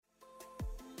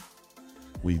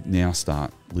we now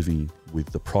start living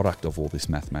with the product of all this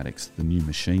mathematics, the new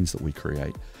machines that we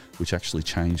create, which actually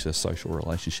change their social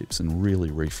relationships and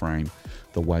really reframe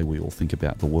the way we all think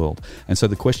about the world. And so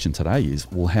the question today is,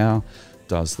 well, how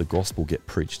does the gospel get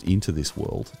preached into this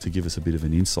world, to give us a bit of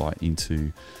an insight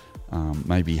into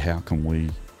maybe how can we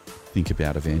think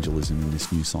about evangelism in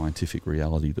this new scientific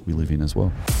reality that we live in as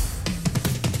well.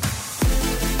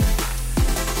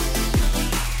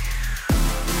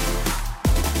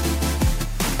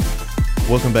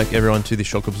 Welcome back, everyone, to the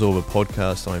Shock Absorber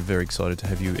podcast. I'm very excited to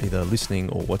have you either listening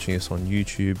or watching us on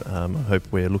YouTube. I hope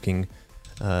we're looking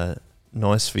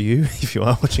nice for you if you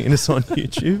are watching us on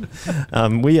YouTube.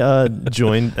 We are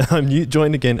joined. I'm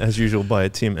joined again, as usual, by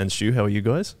Tim and Stu. How are you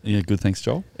guys? Yeah, good. Thanks,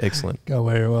 Joel. Excellent. Go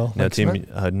very well. Now, Thanks, Tim, mate.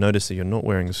 I noticed that you're not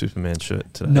wearing a Superman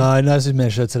shirt today. No Superman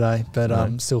shirt today, but No.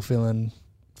 I'm still feeling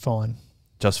fine.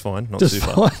 Just fine, not Just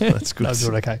super. fine. That's good. That's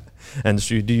okay. And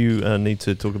Stu, do you need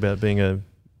to talk about being a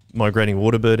migrating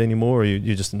waterbird anymore, or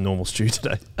you're just a normal Stu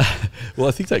today? Well,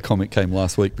 I think that comment came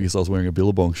last week because I was wearing a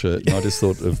Billabong shirt, and I just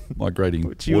thought of migrating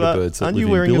waterbirds that live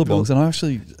in Billabongs, and I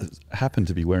actually happen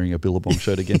to be wearing a Billabong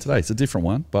shirt again today. It's a different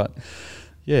one, but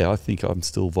yeah, I think I'm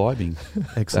still vibing.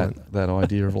 Excellent. that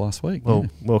idea of last week. Well,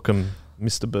 welcome,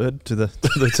 Mr. Bird, to the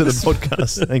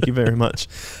podcast. Thank you very much.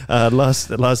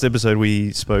 Last episode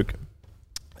we spoke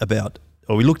about,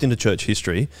 or we looked into church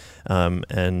history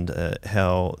and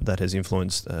how that has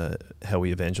influenced how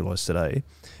we evangelize today,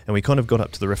 and we kind of got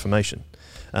up to the Reformation.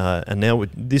 And now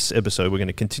with this episode, we're going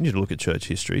to continue to look at church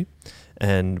history,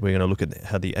 and we're going to look at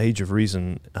how the Age of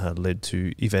Reason led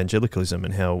to evangelicalism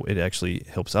and how it actually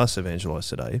helps us evangelize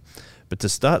today. But to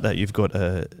start that, you've got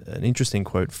an interesting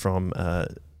quote from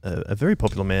a very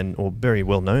popular man, or very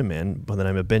well-known man, by the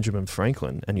name of Benjamin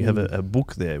Franklin, and you have a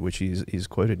book there which is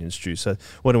quoted in Stu. So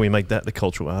why don't we make that the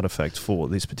cultural artifact for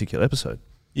this particular episode?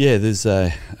 Yeah, there's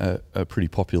a pretty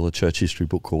popular church history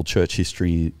book called Church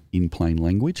History in Plain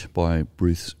Language by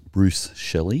Bruce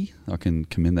Shelley. I can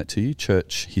commend that to you.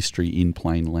 Church History in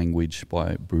Plain Language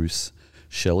by Bruce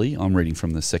Shelley. I'm reading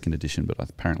from the second edition, but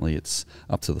apparently it's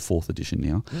up to the fourth edition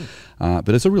now.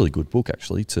 But it's a really good book,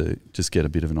 actually, to just get a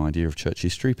bit of an idea of church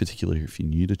history, particularly if you're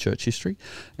new to church history,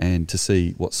 and to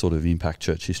see what sort of impact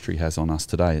church history has on us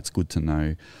today. It's good to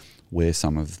know where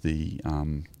some of the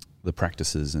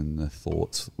practices and the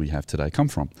thoughts we have today come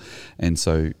from. And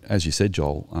so, as you said,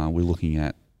 Joel, we're looking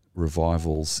at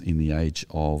revivals in the age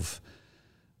of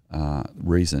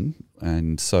reason.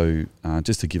 And so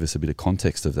just to give us a bit of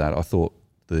context of that, I thought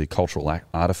the cultural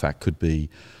artifact could be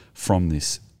from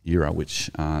this era, which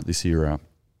this era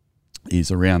is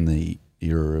around the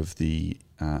era of the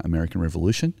American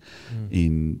Revolution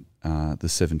in the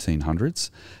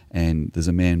 1700s. And there's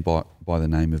a man by the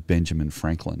name of Benjamin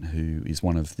Franklin, who is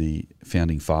one of the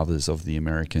founding fathers of the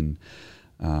American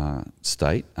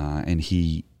state. And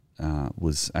he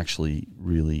was actually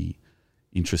really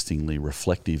interestingly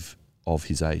reflective of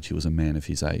his age. He was a man of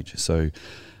his age. So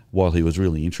while he was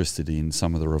really interested in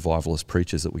some of the revivalist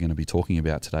preachers that we're going to be talking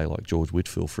about today, like George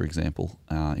Whitefield, for example,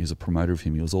 he was a promoter of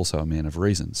him. He was also a man of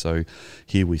reason. So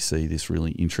here we see this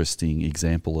really interesting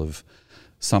example of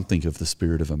something of the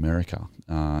spirit of America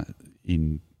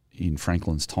in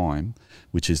Franklin's time,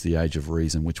 which is the Age of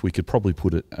Reason, which we could probably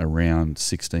put it around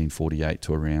 1648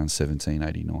 to around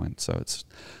 1789. So it's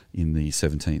in the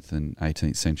 17th and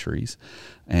 18th centuries.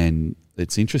 And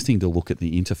it's interesting to look at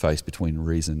the interface between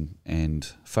reason and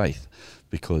faith,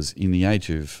 because in the age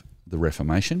of the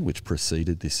Reformation, which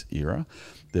preceded this era,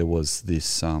 there was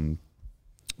this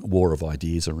war of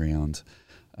ideas around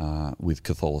with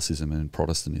Catholicism and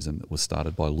Protestantism that was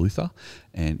started by Luther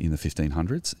and in the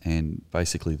 1500s. And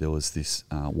basically there was this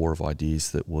war of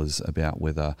ideas that was about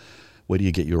where do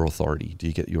you get your authority? Do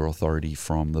you get your authority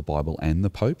from the Bible and the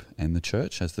Pope and the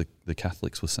Church, as the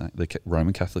Catholics were saying, the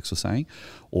Roman Catholics were saying,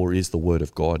 or is the Word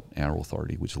of God our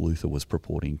authority, which Luther was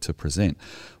purporting to present?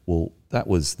 Well, that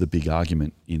was the big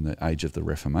argument in the age of the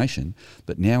Reformation.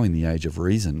 But now in the Age of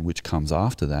Reason, which comes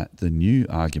after that, the new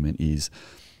argument is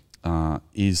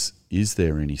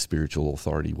there any spiritual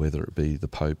authority, whether it be the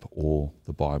Pope or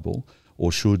the Bible,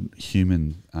 or should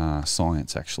human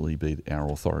science actually be our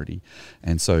authority?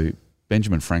 And so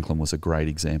Benjamin Franklin was a great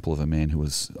example of a man who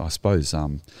was, I suppose,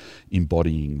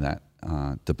 embodying that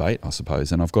debate, I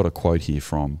suppose. And I've got a quote here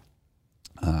from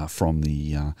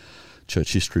the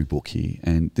church history book here,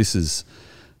 and this is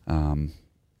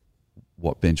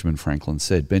what Benjamin Franklin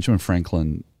said. Benjamin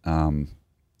Franklin,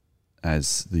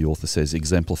 as the author says,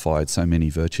 exemplified so many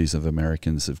virtues of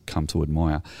Americans have come to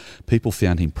admire. People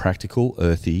found him practical,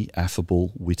 earthy,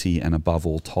 affable, witty, and above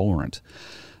all tolerant.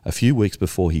 A few weeks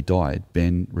before he died,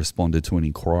 Ben responded to an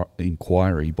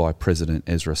inquiry by President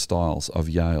Ezra Stiles of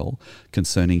Yale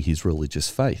concerning his religious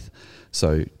faith.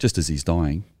 So just as he's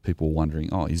dying, people were wondering,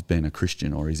 is Ben a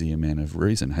Christian, or is he a man of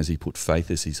reason? Has he put faith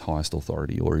as his highest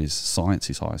authority, or is science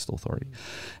his highest authority?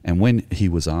 And when he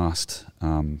was asked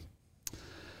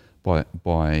by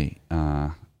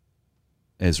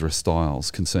Ezra Stiles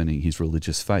concerning his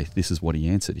religious faith, this is what he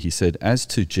answered. He said, "As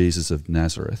to Jesus of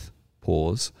Nazareth,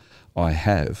 I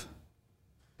have,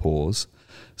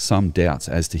 some doubts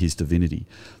as to his divinity,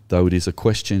 though it is a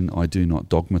question I do not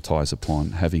dogmatize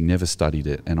upon, having never studied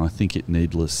it, and I think it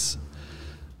needless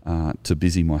to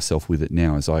busy myself with it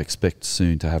now, as I expect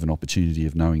soon to have an opportunity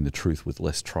of knowing the truth with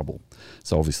less trouble."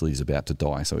 So obviously he's about to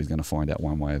die, so he's going to find out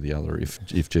one way or the other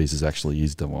if Jesus actually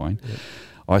is divine. Yep.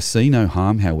 I see no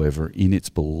harm, however, in its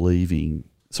being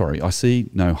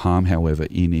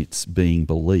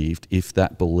believed if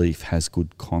that belief has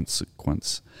good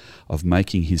consequence of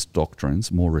making his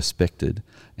doctrines more respected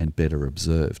and better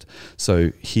observed.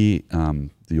 So here,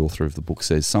 the author of the book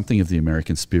says, something of the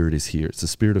American spirit is here. It's the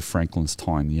spirit of Franklin's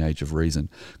time, the age of reason.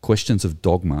 Questions of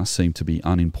dogma seem to be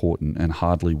unimportant and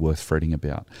hardly worth fretting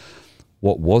about.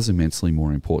 What was immensely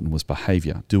more important was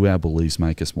behaviour. Do our beliefs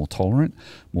make us more tolerant,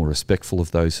 more respectful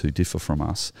of those who differ from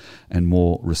us, and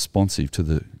more responsive to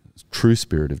the true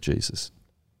spirit of Jesus?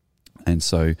 And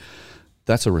so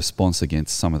that's a response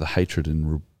against some of the hatred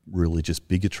and religious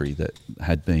bigotry that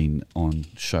had been on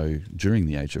show during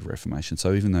the Age of Reformation.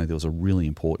 So even though there was a really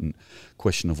important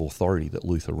question of authority that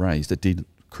Luther raised, it did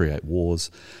create wars,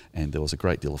 and there was a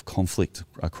great deal of conflict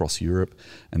across Europe,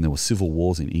 and there were civil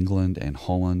wars in England and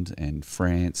Holland and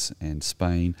France and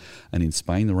Spain. And in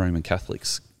Spain, the Roman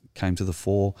Catholics came to the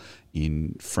fore.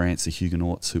 In France, the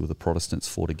Huguenots, who were the Protestants,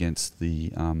 fought against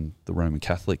the Roman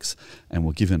Catholics and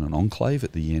were given an enclave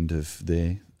at the end of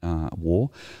their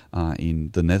war. In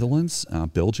the Netherlands,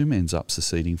 Belgium ends up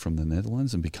seceding from the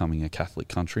Netherlands and becoming a Catholic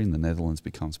country, and the Netherlands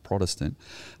becomes Protestant.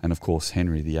 And of course,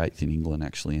 Henry VIII in England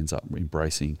actually ends up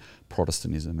embracing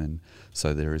Protestantism, and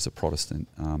so there is a Protestant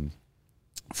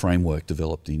framework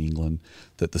developed in England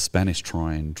that the Spanish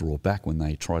try and draw back when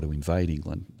they try to invade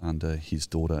England under his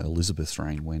daughter Elizabeth's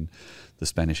reign, when the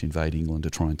Spanish invade England to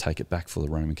try and take it back for the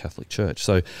Roman Catholic Church.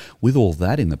 So with all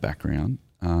that in the background,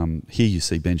 here you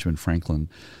see Benjamin Franklin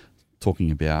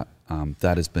talking about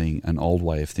that as being an old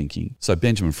way of thinking. So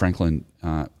Benjamin Franklin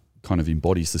kind of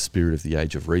embodies the spirit of the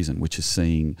Age of Reason, which is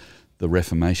seeing the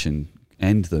Reformation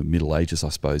and the Middle Ages, I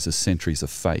suppose, as centuries of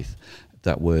faith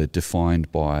that were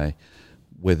defined by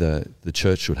whether the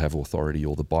church should have authority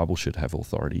or the Bible should have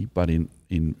authority. But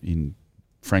in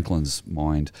Franklin's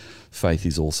mind, faith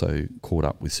is also caught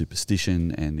up with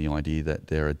superstition and the idea that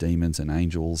there are demons and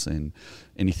angels, and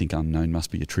anything unknown must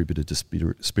be attributed to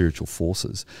spiritual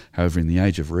forces. However, in the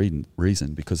Age of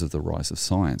Reason, because of the rise of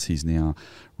science, he's now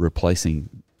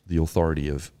replacing the authority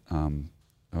of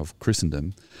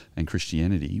Christendom and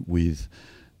Christianity with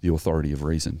the authority of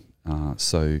reason.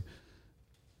 So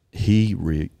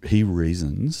he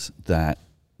reasons that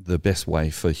the best way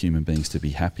for human beings to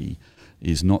be happy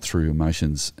is not through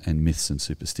emotions and myths and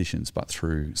superstitions, but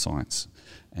through science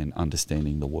and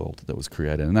understanding the world that was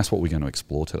created. And that's what we're going to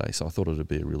explore today. So I thought it would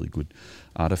be a really good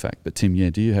artifact. But Tim,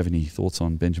 do you have any thoughts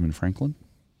on Benjamin Franklin?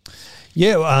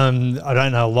 Yeah, I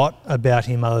don't know a lot about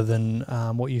him other than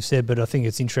what you've said, but I think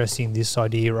it's interesting, this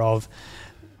idea of,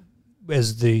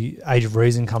 as the Age of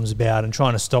Reason comes about, and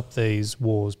trying to stop these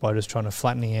wars by just trying to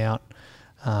flattening out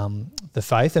the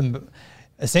faith, and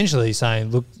essentially saying,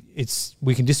 look,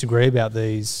 we can disagree about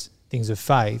these things of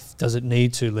faith. Does it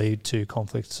need to lead to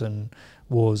conflicts and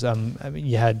wars? I mean,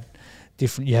 you had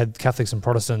Catholics and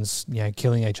Protestants,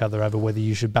 killing each other over whether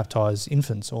you should baptise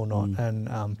infants or not,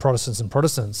 and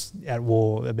Protestants at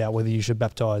war about whether you should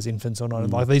baptise infants or not.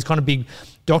 Like these kind of big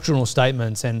doctrinal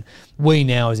statements, and we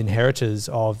now, as inheritors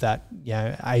of that,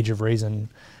 Age of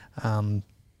Reason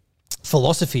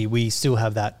philosophy, we still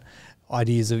have that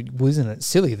ideas of, isn't it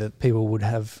silly that people would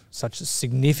have such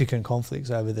significant conflicts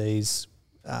over these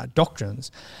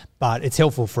doctrines? But it's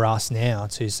helpful for us now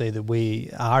to see that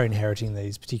we are inheriting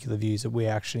these particular views, that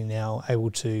we're actually now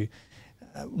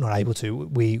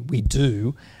we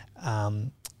do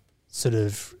sort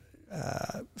of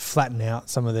flatten out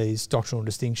some of these doctrinal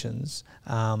distinctions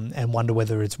and wonder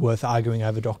whether it's worth arguing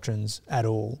over doctrines at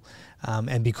all.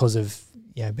 And because of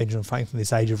Benjamin Franklin,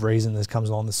 this Age of Reason that comes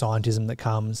along, the scientism that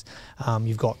comes.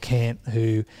 You've got Kant,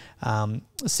 who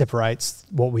separates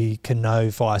what we can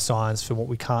know via science from what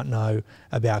we can't know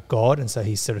about God, and so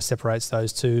he sort of separates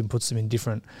those two and puts them in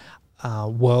different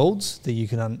worlds that you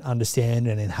can understand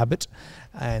and inhabit,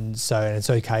 and it's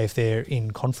okay if they're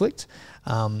in conflict.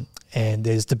 And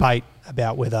there's debate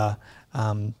about whether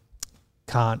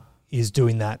Kant is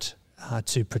doing that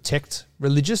to protect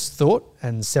religious thought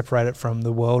and separate it from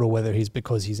the world, or whether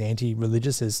because he's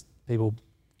anti-religious, as people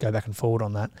go back and forward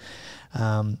on that.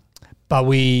 But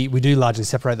we do largely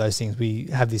separate those things. We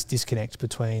have this disconnect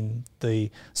between the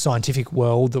scientific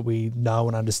world that we know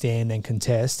and understand and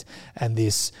contest, and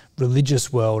this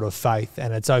religious world of faith.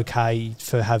 And it's okay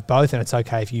to have both, and it's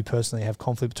okay if you personally have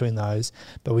conflict between those.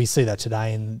 But we see that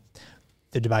today in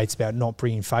the debates about not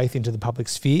bringing faith into the public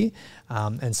sphere.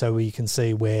 And so we can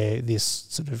see where this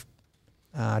sort of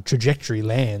trajectory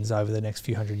lands over the next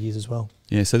few hundred years as well.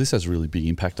 Yeah, so this has a really big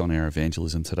impact on our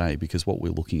evangelism today, because what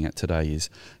we're looking at today is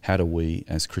how do we,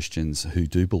 as Christians who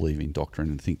do believe in doctrine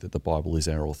and think that the Bible is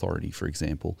our authority, for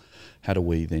example, how do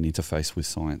we then interface with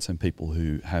science and people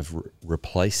who have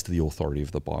replaced the authority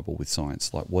of the Bible with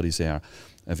science? Like, what is our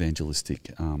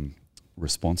evangelistic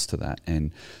response to that?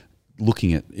 And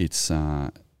looking at its,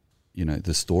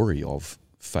 the story of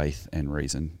faith and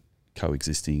reason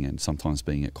coexisting and sometimes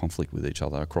being at conflict with each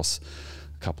other across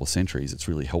a couple of centuries, it's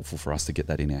really helpful for us to get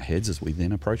that in our heads as we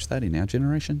then approach that in our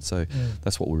generation. So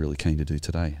that's what we're really keen to do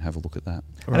today, have a look at that.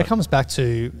 And it comes back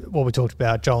to what we talked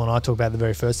about, Joel and I talked about in the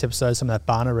very first episode, some of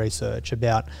that Barna research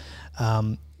about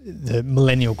the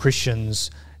millennial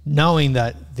Christians knowing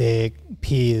that their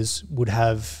peers would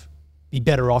be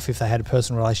better off if they had a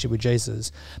personal relationship with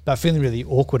Jesus, but feeling really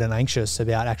awkward and anxious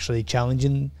about actually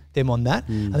challenging them on that.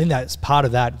 I think that's part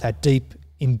of that deep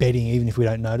embedding, even if we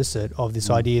don't notice it, of this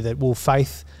idea that, well,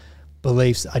 faith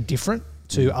beliefs are different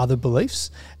to other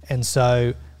beliefs. And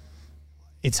so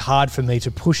it's hard for me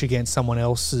to push against someone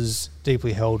else's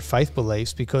deeply held faith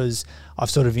beliefs, because I've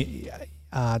sort of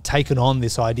taken on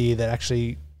this idea that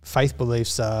actually faith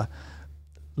beliefs are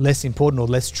less important or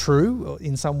less true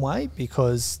in some way,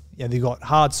 because they've got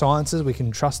hard sciences, we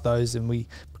can trust those and we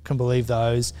can believe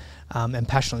those and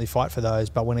passionately fight for those.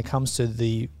 But when it comes to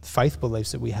the faith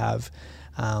beliefs that we have,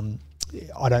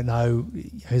 I don't know,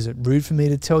 is it rude for me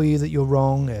to tell you that you're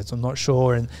wrong? I'm not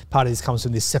sure. And part of this comes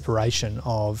from this separation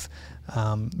of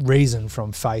reason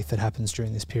from faith that happens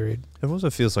during this period. It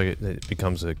also feels like it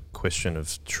becomes a question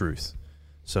of truth.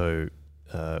 So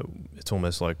it's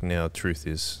almost like now truth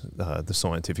is the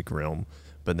scientific realm,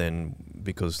 but then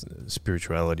because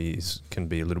spirituality can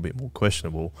be a little bit more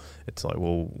questionable, it's like,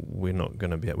 well, we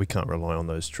can't rely on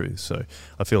those truths. So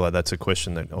I feel like that's a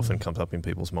question that often comes up in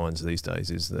people's minds these days,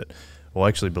 is that, well, I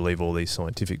actually believe all these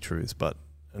scientific truths, but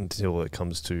until it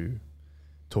comes to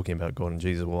talking about God and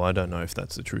Jesus, well, I don't know if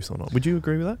that's the truth or not. Would you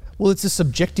agree with that? Well, it's a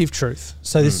subjective truth.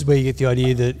 So this is where you get the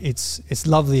idea that it's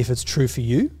lovely if it's true for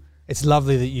you. It's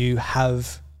lovely that you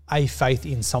have a faith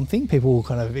in something. People will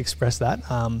kind of express that.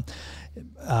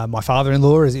 My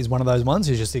father-in-law is one of those ones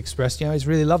who's just expressed, it's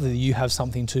really lovely that you have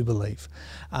something to believe.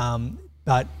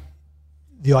 But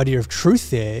the idea of truth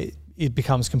there, it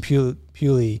becomes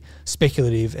purely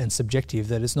speculative and subjective,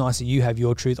 that it's nice that you have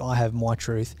your truth, I have my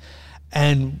truth.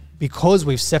 And because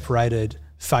we've separated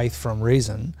faith from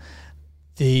reason,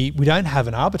 we don't have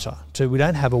an arbiter. We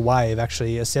don't have a way of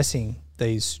actually assessing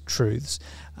these truths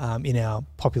in our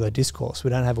popular discourse. We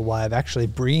don't have a way of actually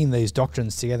bringing these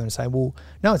doctrines together and saying, well,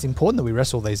 no, it's important that we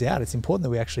wrestle these out. It's important that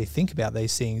we actually think about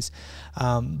these things.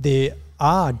 There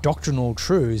are doctrinal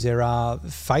truths. There are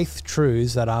faith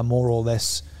truths that are more or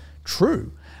less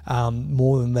true,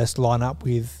 more than less line up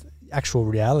with actual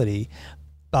reality.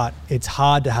 But it's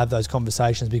hard to have those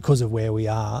conversations because of where we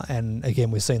are. And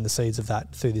again, we're seeing the seeds of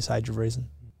that through this age of reason.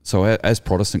 So as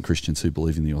Protestant Christians who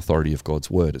believe in the authority of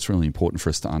God's word, it's really important for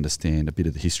us to understand a bit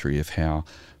of the history of how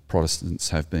Protestants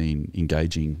have been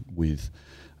engaging with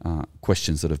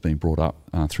questions that have been brought up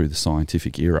through the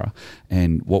scientific era.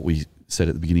 And what we said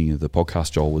at the beginning of the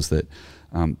podcast, Joel, was that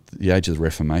the age of the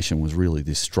Reformation was really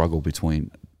this struggle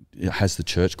between, has the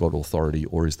church got authority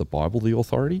or is the Bible the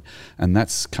authority? And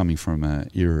that's coming from an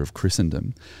era of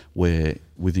Christendom where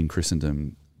within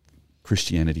Christendom,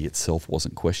 Christianity itself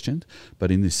wasn't questioned,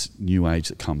 but in this new age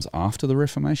that comes after the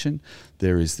Reformation,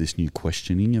 there is this new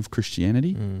questioning of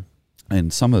Christianity.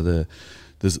 And some of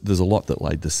there's a lot that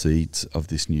laid the seeds of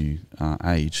this new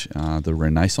age. The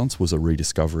Renaissance was a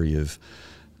rediscovery of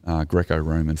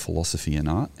Greco-Roman philosophy and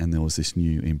art, and there was this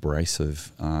new embrace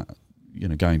of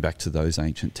going back to those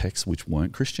ancient texts which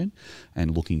weren't Christian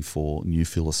and looking for new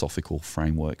philosophical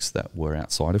frameworks that were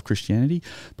outside of Christianity,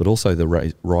 but also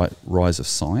the rise of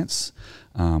science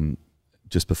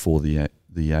just before the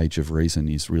Age of Reason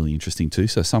is really interesting too.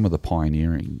 So some of the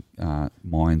pioneering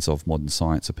minds of modern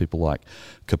science are people like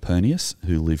Copernicus,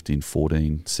 who lived in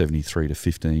 1473 to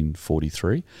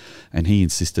 1543, and he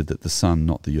insisted that the sun,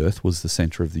 not the earth, was the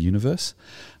centre of the universe.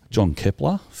 John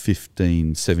Kepler,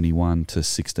 1571 to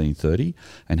 1630,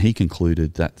 and he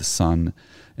concluded that the sun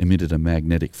emitted a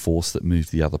magnetic force that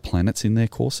moved the other planets in their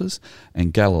courses.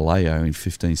 And Galileo in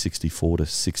 1564 to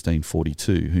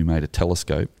 1642, who made a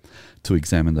telescope to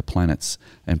examine the planets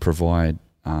and provide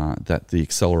that the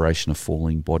acceleration of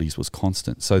falling bodies was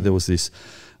constant. So there was this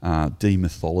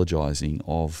demythologizing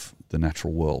of the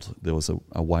natural world. There was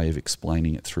a way of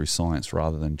explaining it through science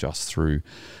rather than just through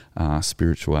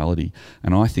spirituality.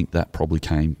 And I think that probably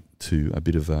came to a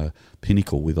bit of a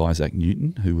pinnacle with Isaac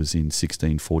Newton, who was in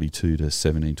 1642 to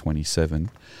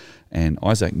 1727. And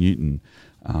Isaac Newton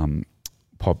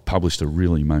published a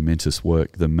really momentous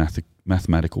work, The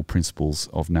Mathematical Principles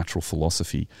of Natural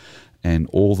Philosophy, and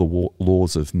all the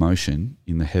laws of motion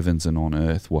in the heavens and on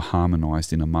earth were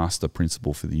harmonized in a master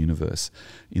principle for the universe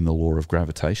in the law of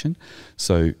gravitation.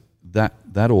 So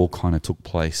that all kind of took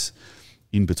place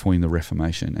in between the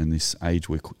Reformation and this age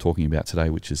we're talking about today,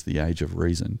 which is the Age of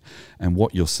Reason. And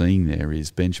what you're seeing there is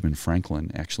Benjamin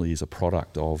Franklin actually is a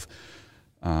product of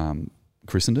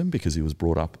Christendom, because he was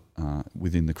brought up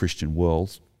within the Christian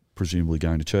world, presumably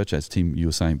going to church. As Tim, you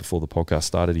were saying before the podcast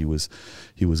started, he was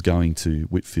going to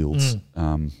Whitfield's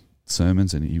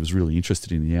sermons, and he was really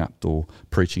interested in the outdoor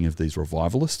preaching of these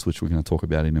revivalists, which we're going to talk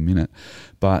about in a minute.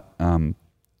 But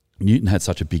Newton had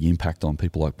such a big impact on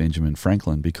people like Benjamin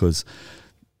Franklin because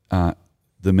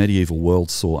the medieval world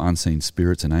saw unseen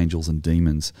spirits and angels and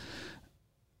demons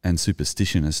and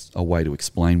superstition as a way to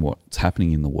explain what's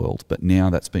happening in the world. But now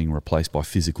that's being replaced by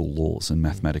physical laws and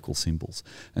mathematical symbols.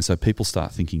 And so people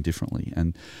start thinking differently.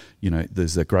 And, you know,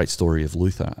 there's a great story of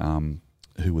Luther,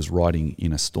 who was riding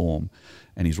in a storm,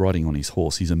 and he's riding on his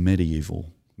horse. He's a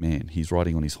medieval man. He's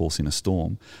riding on his horse in a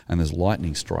storm, and there's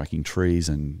lightning striking trees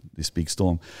and this big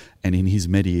storm. And in his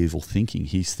medieval thinking,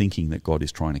 he's thinking that God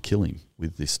is trying to kill him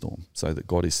with this storm, so that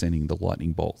God is sending the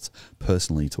lightning bolts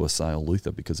personally to assail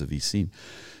Luther because of his sin.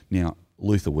 Now,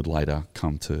 Luther would later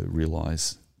come to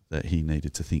realise that he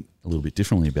needed to think a little bit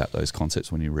differently about those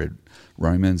concepts when he read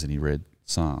Romans and he read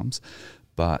Psalms.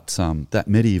 But that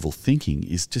medieval thinking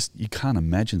is just, you can't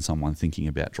imagine someone thinking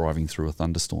about driving through a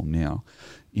thunderstorm now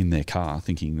in their car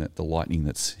thinking that the lightning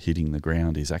that's hitting the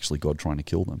ground is actually God trying to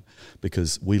kill them,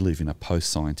 because we live in a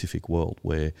post-scientific world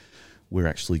where we've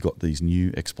actually got these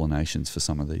new explanations for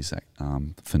some of these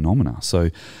phenomena. So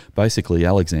basically,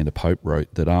 Alexander Pope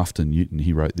wrote that after Newton,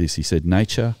 he wrote this. He said,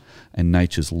 "Nature and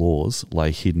nature's laws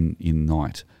lay hidden in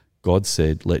night. God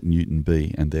said, 'Let Newton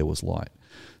be,' and there was light."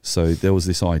 So there was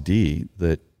this idea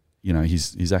that, you know,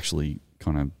 he's actually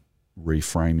kind of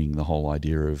reframing the whole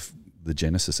idea of the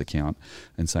Genesis account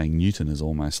and saying Newton is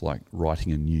almost like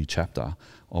writing a new chapter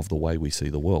of the way we see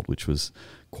the world, which was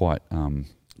quite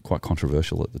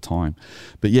controversial at the time.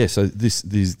 But yeah, so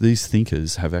these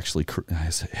thinkers have actually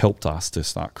has helped us to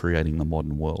start creating the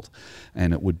modern world.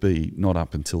 And it would be not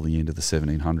up until the end of the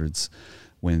 1700s,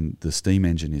 when the steam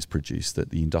engine is produced,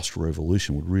 that the Industrial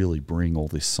Revolution would really bring all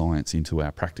this science into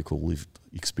our practical lived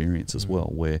experience as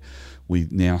well, where we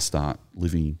now start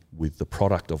living with the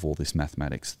product of all this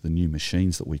mathematics, the new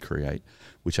machines that we create,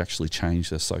 which actually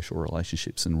change their social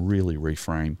relationships and really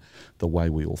reframe the way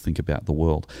we all think about the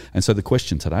world. And so the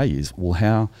question today is, well,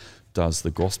 how does the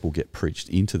gospel get preached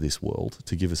into this world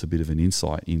to give us a bit of an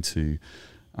insight into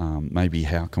maybe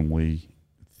how can we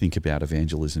think about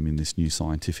evangelism in this new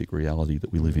scientific reality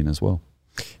that we live in as well?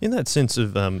 In that sense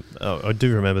of, I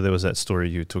do remember there was that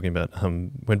story you were talking about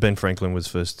when Ben Franklin was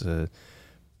first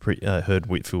heard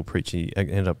Whitefield preach. He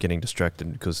ended up getting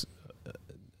distracted because,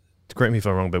 correct me if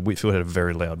I'm wrong, but Whitefield had a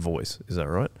very loud voice. Is that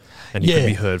right? And he could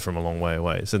be heard from a long way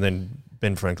away. So then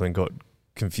Ben Franklin got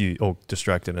confused or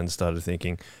distracted and started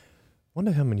thinking,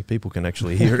 wonder how many people can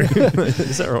actually hear it.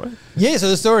 Is that right? Yeah, so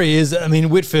the story is, I mean,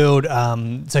 Whitefield,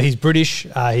 so he's British.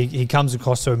 He comes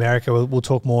across to America. We'll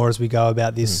talk more as we go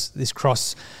about this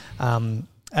cross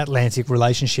Atlantic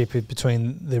relationship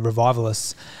between the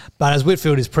revivalists. But as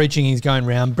Whitefield is preaching, he's going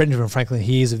around, Benjamin Franklin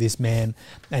hears of this man,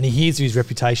 and he hears of his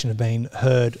reputation of being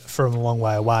heard from a long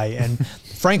way away. And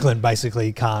Franklin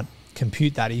basically can't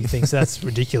compute that. He thinks that's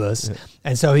ridiculous. Yeah.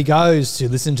 And so he goes to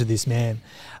listen to this man.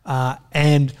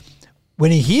 And when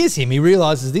he hears him, he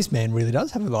realises this man really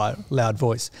does have a loud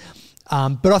voice.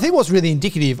 But I think what's really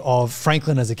indicative of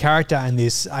Franklin as a character and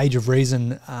this Age of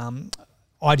Reason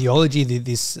ideology,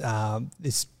 this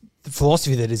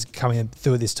philosophy that is coming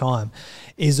through at this time,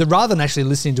 is that rather than actually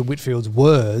listening to Whitefield's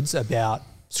words about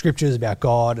scriptures, about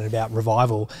God and about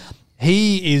revival,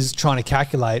 he is trying to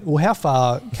calculate, well, how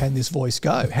far can this voice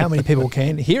go? How many people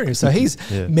can hear him? So he's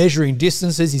measuring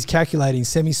distances, he's calculating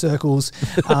semicircles,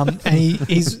 and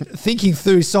he's thinking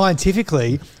through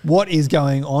scientifically what is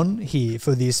going on here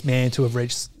for this man to have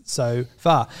reached so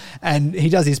far. And he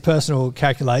does his personal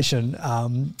calculation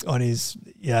on his,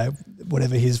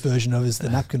 whatever his version of is the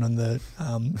napkin on the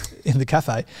in the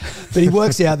cafe. But he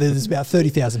works out that there's about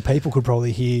 30,000 people could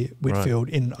probably hear Whitefield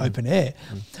in open air.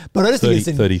 But I just think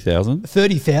it's 30,000?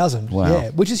 30,000, wow. yeah,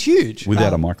 which is huge.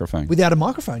 Without a microphone. Without a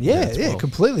microphone,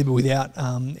 completely, but without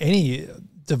any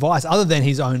device other than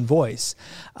his own voice.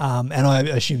 And I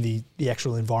assume the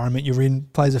actual environment you're in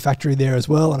plays a factor there as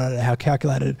well. I don't know how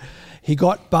calculated he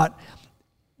got, but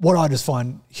what I just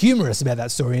find humorous about that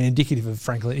story and indicative of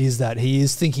Franklin is that he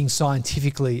is thinking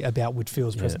scientifically about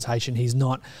Whitefield's presentation. He's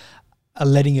not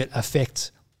letting it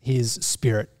affect his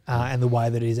spirit and the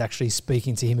way that he's actually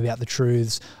speaking to him about the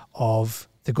truths of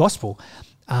the gospel.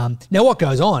 Now, what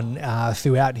goes on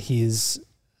throughout his...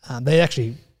 they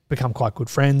actually become quite good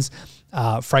friends.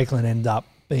 Franklin ended up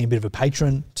being a bit of a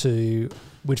patron to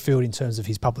Whitefield in terms of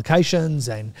his publications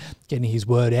and getting his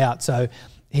word out. So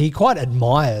he quite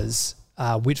admires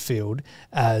Whitefield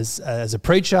as a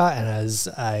preacher and as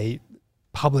a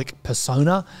public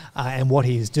persona and what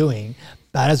he's doing.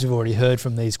 But as we've already heard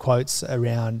from these quotes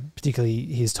around particularly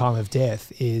his time of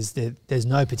death, is that there's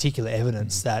no particular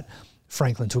evidence that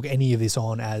Franklin took any of this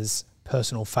on as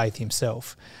personal faith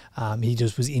himself. He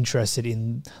just was interested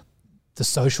in the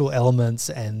social elements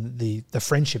and the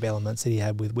friendship elements that he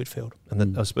had with Whitefield.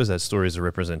 And I suppose that story is a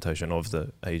representation of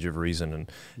the Age of Reason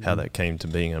and how that came to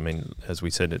being. I mean, as we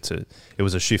said, it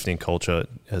was a shift in culture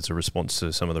as a response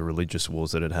to some of the religious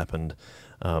wars that had happened.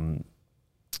 And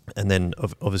then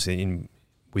obviously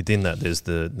within that there's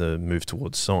the move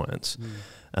towards science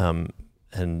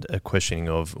and a questioning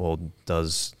of, well,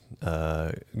 does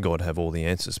God have all the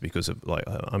answers? Because of,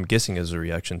 I'm guessing as a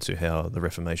reaction to how the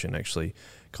Reformation actually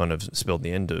kind of spelled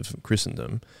the end of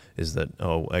Christendom, is that,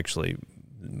 actually,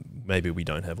 maybe we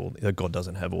don't have God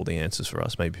doesn't have all the answers for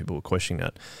us. Maybe people were questioning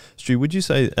that. Stu, would you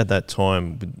say at that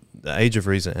time, with the Age of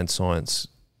Reason and science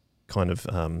kind of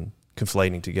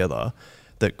conflating together,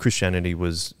 that Christianity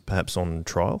was perhaps on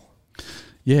trial?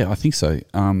 Yeah, I think so.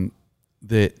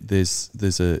 There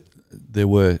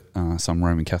were some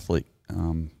Roman Catholic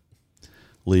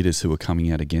leaders who were coming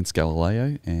out against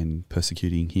Galileo and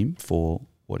persecuting him for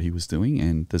what he was doing,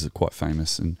 and there's a quite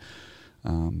famous and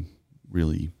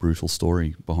really brutal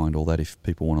story behind all that if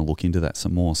people want to look into that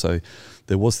some more. So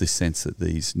there was this sense that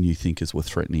these new thinkers were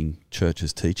threatening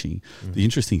church's teaching. The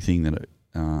interesting thing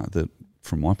that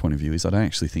from my point of view is I don't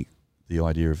actually think the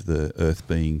idea of the earth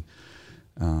being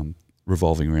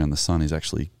revolving around the sun is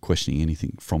actually questioning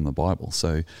anything from the Bible.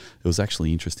 So it was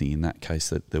actually interesting in that case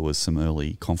that there was some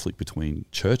early conflict between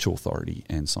church authority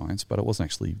and science, but it wasn't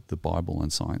actually the Bible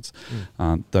and science.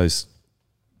 Those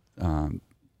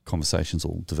conversations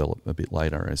will develop a bit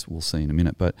later, as we'll see in a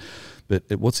minute. But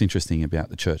what's interesting about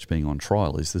the church being on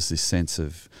trial is there's this sense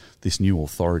of this new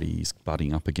authority is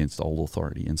butting up against old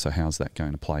authority, and so how's that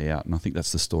going to play out? And I think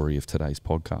that's the story of today's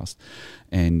podcast,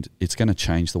 and it's going to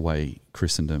change the way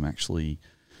Christendom actually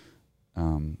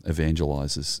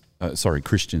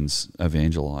Christians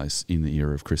evangelize in the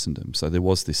era of Christendom. So there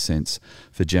was this sense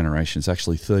for generations,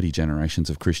 actually 30 generations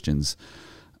of Christians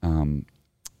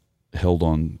held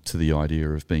on to the idea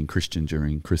of being Christian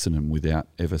during Christendom without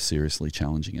ever seriously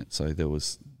challenging it. So there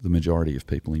was the majority of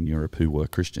people in Europe who were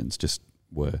Christians, just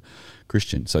were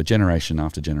Christian. So generation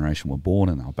after generation were born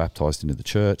and they were baptised into the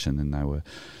church, and then they were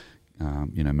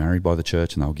married by the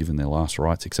church, and they were given their last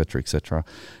rites, etc., etc.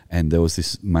 And there was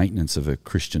this maintenance of a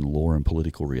Christian law and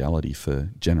political reality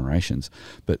for generations.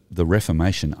 But the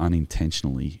Reformation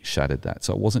unintentionally shattered that.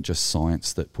 So it wasn't just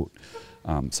science that put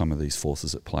some of these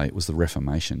forces at play. It was the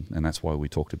Reformation, and that's why we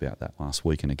talked about that last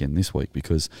week and again this week,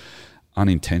 because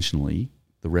unintentionally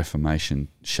the Reformation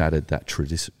shattered that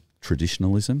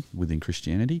traditionalism within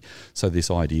Christianity. So this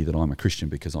idea that I'm a Christian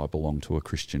because I belong to a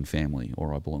Christian family,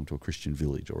 or I belong to a Christian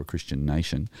village or a Christian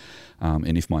nation,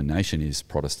 and if my nation is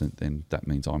Protestant, then that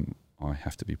means I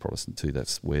have to be Protestant too.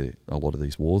 That's where a lot of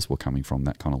these wars were coming from,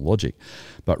 that kind of logic.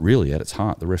 But really at its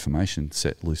heart, the Reformation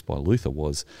set loose by Luther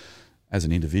was, as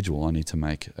an individual, I need to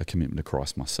make a commitment to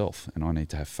Christ myself, and I need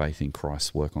to have faith in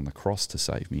Christ's work on the cross to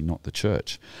save me, not the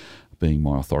church being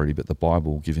my authority, but the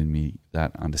Bible giving me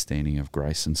that understanding of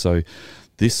grace. And so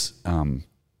this,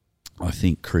 I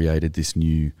think, created this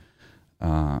new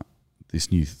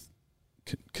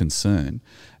concern.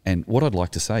 And what I'd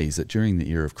like to say is that during the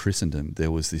era of Christendom,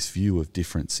 there was this view of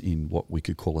difference in what we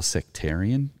could call a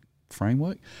sectarian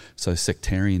framework. So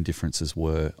sectarian differences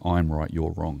were, I'm right,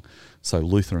 you're wrong. So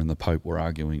Luther and the Pope were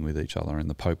arguing with each other, and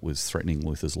the Pope was threatening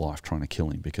Luther's life, trying to kill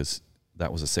him, because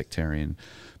that was a sectarian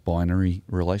binary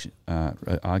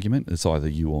argument. It's either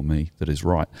you or me that is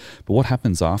right. But what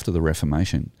happens after the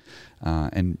Reformation,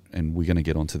 and we're going to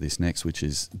get onto this next, which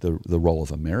is the role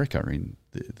of America in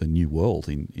the New World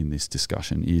in this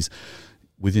discussion, is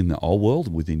within the Old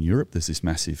World, within Europe, there's this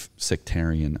massive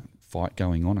sectarian fight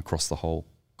going on across the whole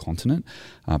continent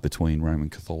between Roman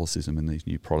Catholicism and these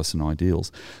new Protestant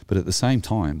ideals. But at the same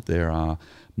time, there are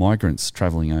migrants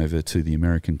travelling over to the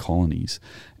American colonies,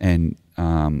 and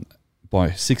by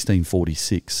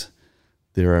 1646,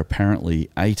 there are apparently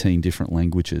 18 different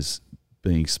languages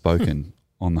being spoken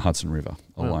on the Hudson River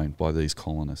alone by these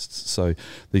colonists. So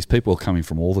these people are coming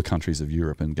from all the countries of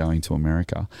Europe and going to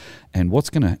America. And what's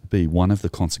going to be one of the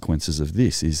consequences of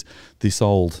this is this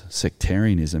old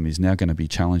sectarianism is now going to be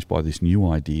challenged by this new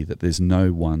idea that there's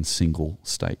no one single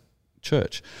state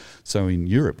church. So in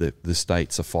Europe, the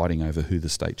states are fighting over who the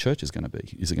state church is going to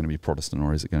be. Is it going to be Protestant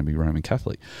or is it going to be Roman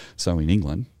Catholic? So in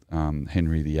England,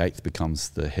 Henry VIII becomes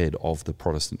the head of the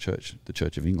Protestant church, the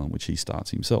Church of England, which he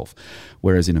starts himself.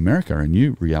 Whereas in America, a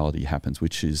new reality happens,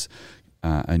 which is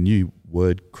a new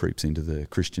word creeps into the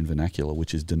Christian vernacular,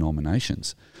 which is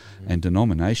denominations. Mm-hmm. And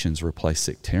denominations replace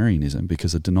sectarianism,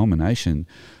 because a denominational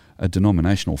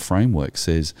framework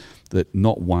says that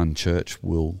not one church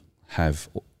will have,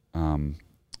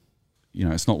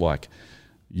 it's not like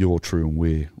you're true and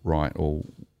we're right, or,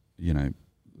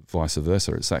 vice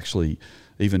versa. It's actually,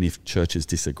 even if churches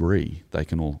disagree, they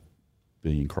can all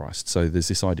be in Christ. So there's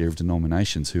this idea of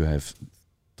denominations who have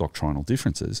doctrinal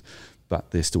differences,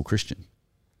 but they're still Christian.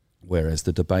 Whereas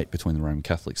the debate between the Roman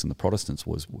Catholics and the Protestants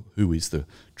was, who is the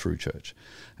true church?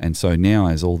 And so now,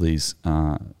 as all these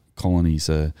colonies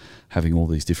are having all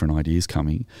these different ideas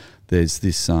coming, there's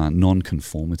this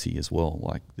non-conformity as well.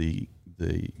 Like the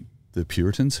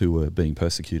Puritans who were being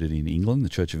persecuted in England, the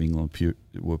Church of England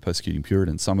were persecuting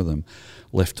Puritans. Some of them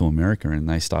left to America and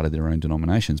they started their own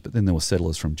denominations. But then there were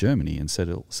settlers from Germany and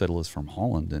settlers from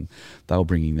Holland, and they were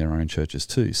bringing their own churches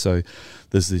too. So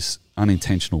there's this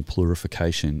unintentional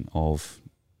plurification of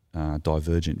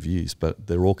divergent views, but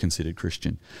they're all considered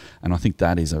Christian. And I think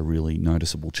that is a really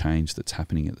noticeable change that's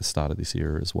happening at the start of this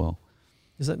era as well.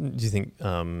 Do you think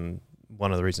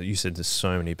one of the reasons you said there's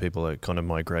so many people are kind of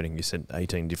migrating, you said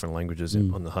 18 different languages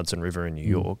on the Hudson River in New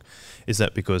York, is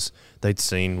that because they'd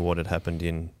seen what had happened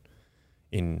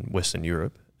in Western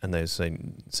Europe, and they'd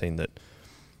seen that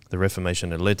the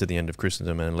Reformation had led to the end of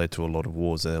Christendom and led to a lot of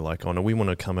wars? They're like, oh no, we want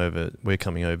to come over, we're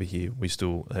coming over here. We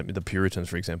still, the Puritans,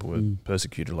 for example, were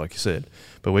persecuted, like you said,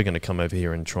 but we're going to come over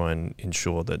here and try and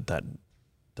ensure that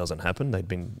doesn't happen. They'd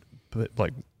been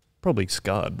probably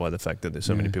scarred by the fact that there's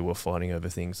so many people fighting over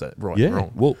things that and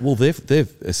wrong. Well,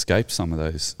 they've escaped some of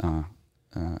those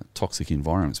toxic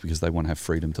environments because they want to have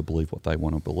freedom to believe what they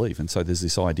want to believe. And so there's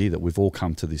this idea that we've all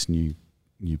come to this new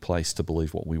place to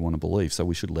believe what we want to believe. So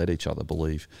we should let each other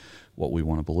believe what we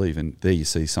want to believe. And there you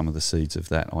see some of the seeds of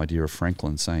that idea of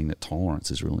Franklin saying that tolerance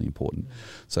is really important.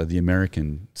 So the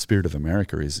American spirit of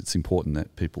America is it's important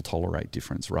that people tolerate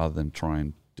difference rather than try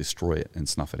and destroy it and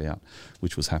snuff it out,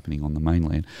 which was happening on the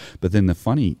mainland. But then the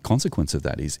funny consequence of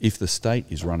that is if the state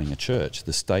is running a church,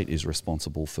 the state is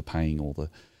responsible for paying all the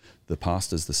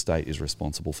pastors, the state is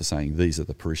responsible for saying these are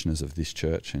the parishioners of this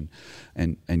church,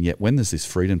 and yet when there's this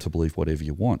freedom to believe whatever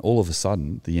you want, all of a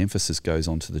sudden the emphasis goes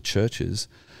on to the churches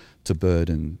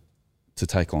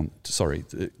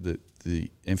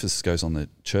the emphasis goes on the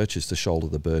churches to shoulder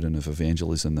the burden of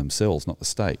evangelism themselves, not the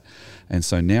state. And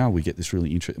so now we get this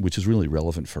really which is really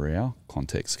relevant for our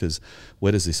context, because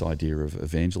where does this idea of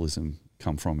evangelism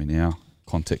come from in our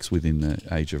context within the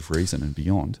age of reason and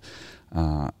beyond?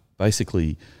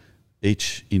 Basically,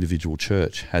 each individual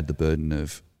church had the burden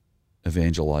of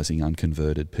evangelizing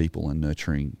unconverted people and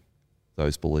nurturing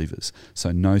those believers.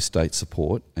 So no state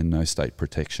support and no state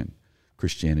protection.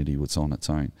 Christianity was on its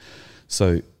own.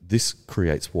 So this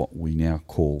creates what we now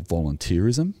call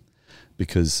volunteerism,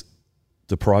 because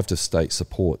deprived of state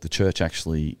support, the church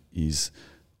actually is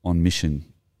on mission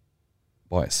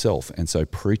by itself, and so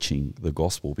preaching the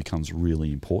gospel becomes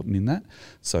really important in that.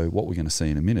 So what we're going to see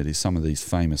in a minute is some of these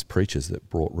famous preachers that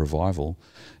brought revival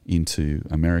into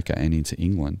America and into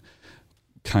England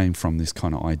came from this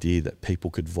kind of idea that people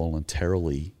could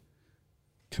voluntarily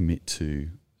commit to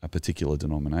a particular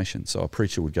denomination. So a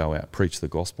preacher would go out, preach the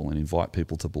gospel and invite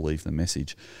people to believe the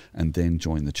message and then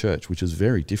join the church, which is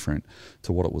very different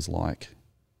to what it was like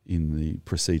in the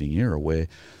preceding era where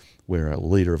a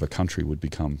leader of a country would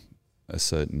become a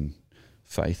certain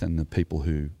faith and the people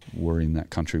who were in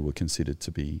that country were considered to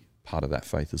be part of that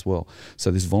faith as well.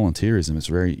 So this volunteerism is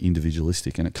very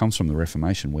individualistic, and it comes from the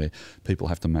Reformation, where people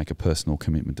have to make a personal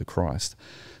commitment to Christ.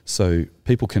 So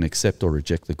people can accept or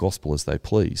reject the gospel as they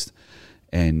pleased.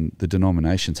 And the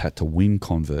denominations had to win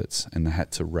converts, and they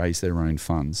had to raise their own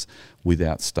funds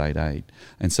without state aid.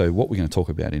 And so what we're going to talk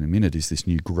about in a minute is this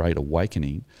new Great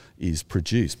Awakening is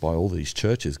produced by all these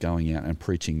churches going out and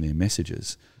preaching their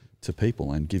messages to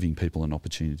people and giving people an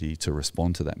opportunity to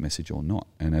respond to that message or not.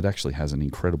 And it actually has an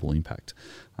incredible impact,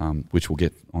 which we'll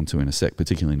get onto in a sec,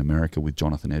 particularly in America with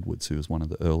Jonathan Edwards, who was one of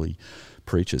the early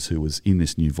preachers who was in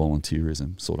this new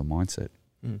volunteerism sort of mindset.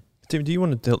 Tim, do you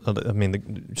want to tell, I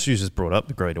mean, Stu just brought up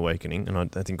the Great Awakening, and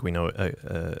I think we know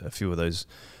a few of those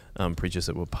preachers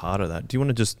that were part of that. Do you want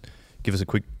to just give us a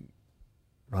quick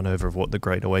run over of what the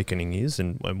Great Awakening is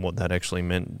and what that actually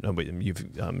meant?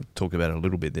 You've talked about it a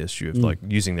little bit there, Stu, of like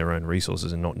using their own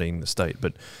resources and not needing the state.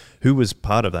 But who was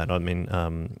part of that? I mean,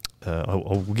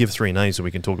 I'll give three names so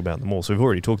we can talk about them all. So we've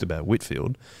already talked about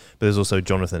Whitefield, but there's also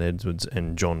Jonathan Edwards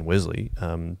and John Wesley.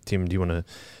 Tim, do you want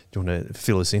to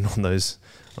fill us in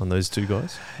on those two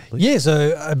guys, please? Yeah,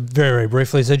 so very, very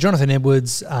briefly. So Jonathan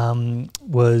Edwards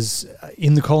was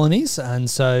in the colonies, and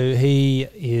so he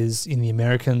is in the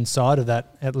American side of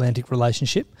that Atlantic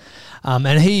relationship.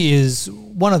 And he is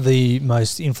one of the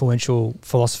most influential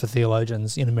philosopher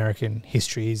theologians in American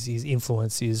history. His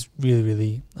influence is really,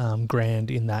 really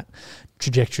grand in that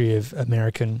trajectory of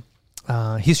American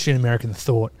history and American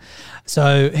thought.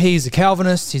 So he's a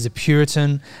Calvinist, he's a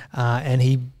Puritan, and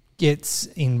he gets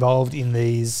involved in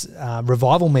these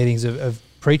revival meetings of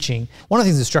preaching. One of the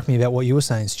things that struck me about what you were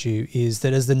saying, Stu, is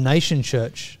that as the nation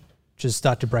church just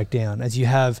start to break down, as you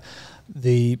have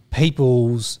the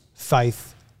people's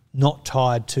faith not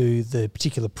tied to the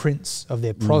particular prince of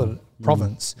their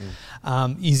province,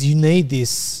 is you need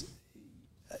this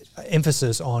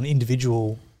emphasis on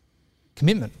individual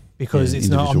commitment, because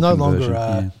it's I'm no longer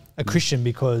a Christian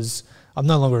because I'm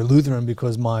no longer a Lutheran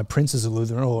because my prince is a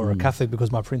Lutheran, or a Catholic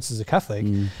because my prince is a Catholic.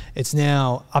 It's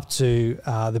now up to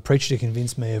the preacher to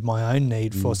convince me of my own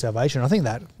need for salvation. I think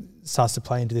that starts to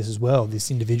play into this as well,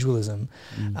 this individualism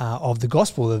of the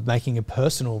gospel, of making a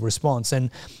personal response.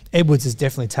 And Edwards is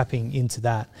definitely tapping into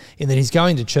that, in that he's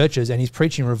going to churches and he's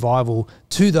preaching revival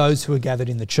to those who are gathered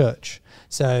in the church.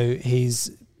 So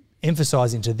he's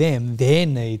emphasising to them their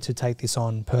need to take this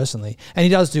on personally. And he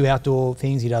does do outdoor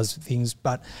things, he does things,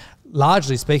 but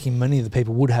largely speaking, many of the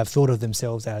people would have thought of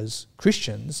themselves as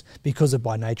Christians because of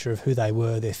by nature of who they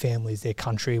were, their families, their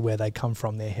country, where they come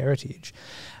from, their heritage.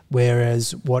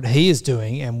 Whereas what he is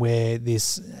doing, and where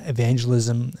this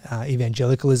evangelicalism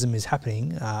is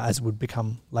happening, as would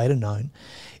become later known,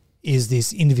 is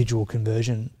this individual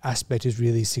conversion aspect is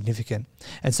really significant.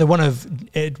 And so one of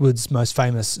Edwards' most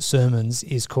famous sermons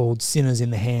is called Sinners in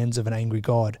the Hands of an Angry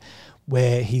God,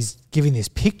 where he's giving this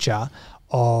picture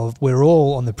of we're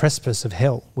all on the precipice of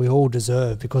hell. We all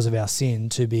deserve, because of our sin,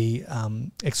 to be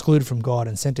excluded from God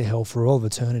and sent to hell for all of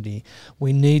eternity.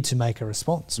 We need to make a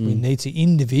response. We need to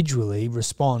individually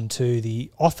respond to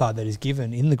the offer that is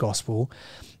given in the gospel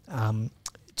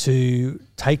to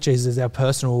take Jesus as our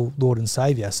personal Lord and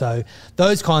Saviour. So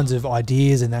those kinds of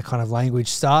ideas and that kind of language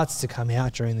starts to come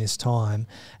out during this time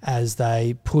as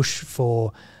they push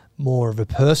for more of a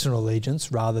personal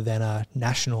allegiance rather than a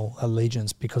national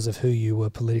allegiance because of who you were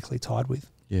politically tied with.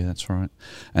 Yeah, that's right.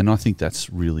 And I think that's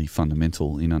really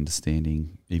fundamental in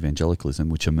understanding evangelicalism,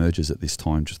 which emerges at this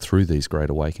time just through these great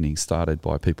awakenings started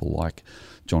by people like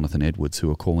Jonathan Edwards, who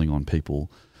are calling on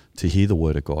people to hear the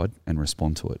word of God and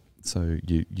respond to it. So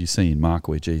you see in Mark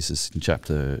where Jesus,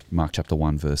 in Mark chapter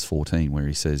 1, verse 14, where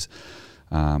he says,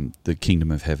 the kingdom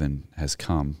of heaven has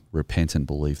come, repent and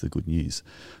believe the good news.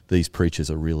 These preachers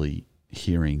are really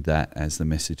hearing that as the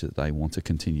message that they want to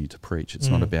continue to preach. It's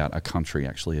not about a country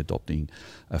actually adopting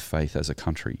a faith as a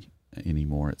country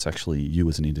anymore. It's actually you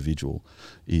as an individual.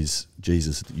 Is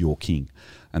Jesus your king?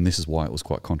 And this is why it was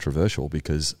quite controversial,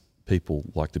 because people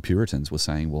like the Puritans were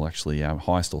saying, well, actually our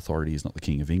highest authority is not the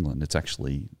King of England, it's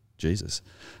actually Jesus.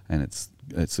 And it's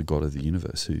the God of the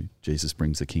universe who Jesus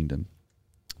brings the kingdom.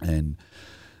 And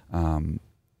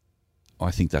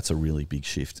I think that's a really big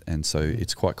shift. And so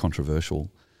it's quite controversial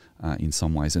in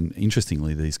some ways. And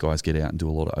interestingly, these guys get out and do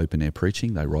a lot of open-air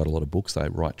preaching. They write a lot of books. They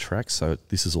write tracts. So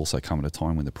this has also come at a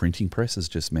time when the printing press has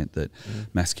just meant that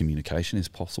mass communication is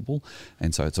possible.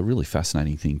 And so it's a really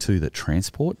fascinating thing too, that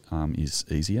transport is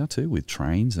easier too, with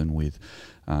trains and with,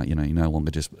 you're no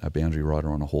longer just a boundary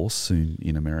rider on a horse. Soon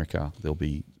in America, there'll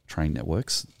be train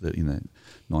networks that in the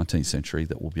 19th century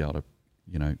that will be able to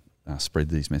spread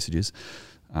these messages.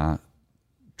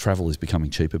 Travel is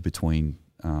becoming cheaper between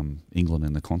England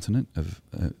and the continent of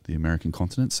the American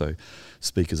continent. So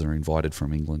speakers are invited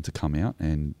from England to come out,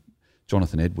 and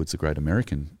Jonathan Edwards, a great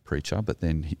American preacher, but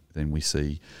then we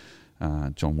see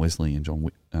John Wesley and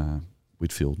John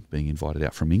Whitfield being invited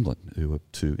out from England, who are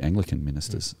two Anglican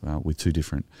ministers with two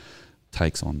different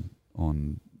takes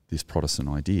on this Protestant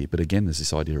idea. But again, there's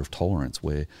this idea of tolerance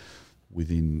where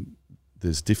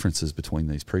there's differences between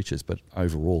these preachers, but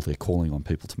overall they're calling on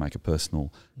people to make a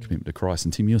personal commitment to Christ.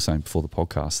 And Tim, you were saying before the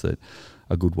podcast that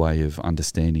a good way of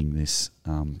understanding this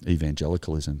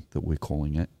evangelicalism that we're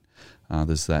calling it,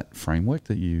 there's that framework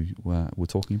that you were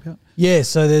talking about? Yeah,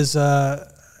 so there's a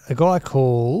guy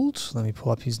called, let me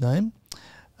pull up his name,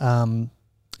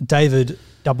 David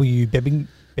W.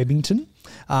 Bebbington.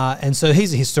 And so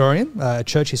he's a historian, a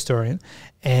church historian,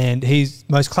 and his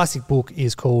most classic book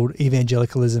is called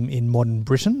Evangelicalism in Modern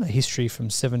Britain, a history from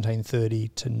 1730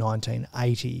 to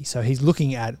 1980. So he's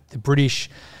looking at the British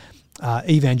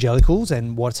evangelicals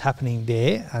and what's happening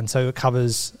there, and so it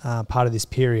covers part of this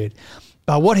period.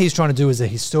 But what he's trying to do as a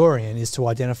historian is to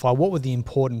identify what were the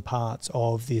important parts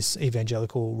of this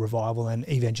evangelical revival and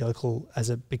evangelical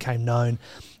as it became known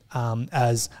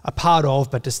as a part of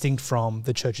but distinct from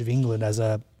the Church of England as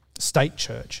a state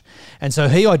church. And so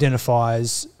he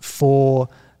identifies four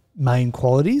main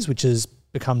qualities, which has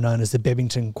become known as the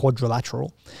Bebbington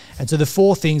Quadrilateral. And so the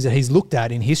four things that he's looked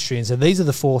at in history, and so these are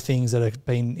the four things that have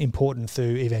been important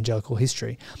through evangelical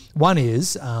history. One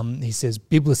is, he says,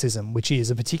 biblicism, which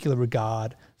is a particular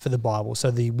regard for the Bible. So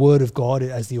the Word of God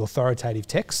as the authoritative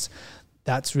text,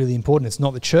 that's really important. It's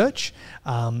not the church.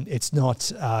 It's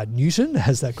not Newton,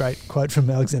 as that great quote from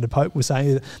Alexander Pope was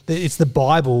saying. It's the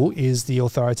Bible is the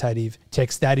authoritative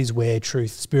text. That is where truth,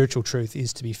 spiritual truth,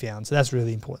 is to be found. So that's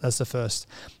really important. That's the first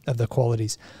of the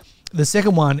qualities. The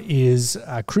second one is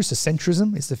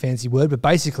crucicentrism. It's the fancy word, but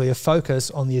basically a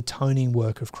focus on the atoning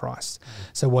work of Christ.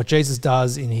 So what Jesus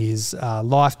does in his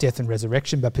life, death, and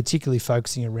resurrection, but particularly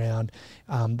focusing around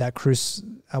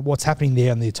what's happening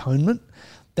there in the atonement.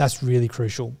 That's really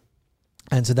crucial.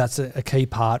 And so that's a key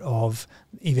part of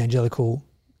evangelical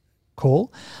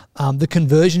call. The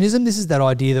conversionism, this is that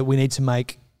idea that we need to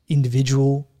make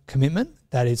individual commitment,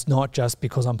 that it's not just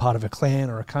because I'm part of a clan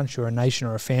or a country or a nation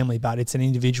or a family, but it's an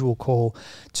individual call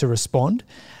to respond.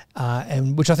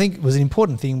 And which I think was an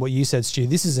important thing, what you said, Stu.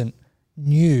 This isn't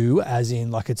new as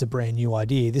in like it's a brand new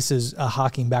idea. This is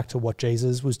harking back to what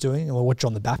Jesus was doing or what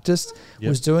John the Baptist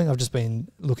was doing. I've just been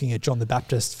looking at John the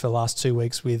Baptist for the last 2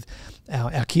 weeks with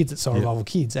our kids at Soul Revival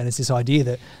Kids, and it's this idea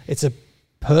that it's a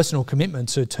personal commitment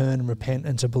to turn and repent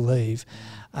and to believe.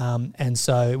 And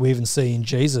so we even see in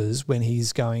Jesus when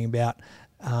he's going about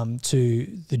to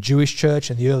the Jewish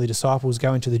church and the early disciples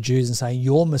going to the Jews and saying,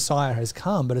 your Messiah has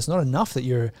come, but it's not enough that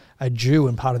you're a Jew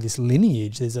and part of this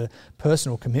lineage. There's a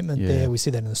personal commitment there. We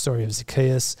see that in the story of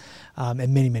Zacchaeus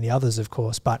and many, many others, of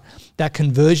course. But that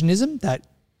conversionism, that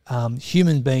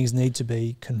human beings need to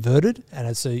be converted, and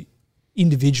it's an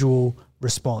individual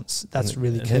response. That's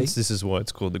really key. Hence, this is why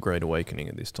it's called the Great Awakening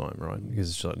at this time, right?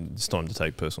 Because it's time to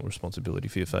take personal responsibility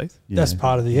for your faith. That's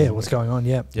part of what's going on,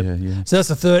 So that's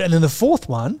the third. And then the fourth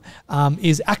one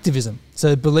is activism.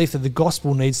 So belief that the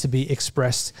gospel needs to be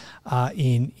expressed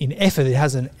in effort. It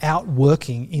has an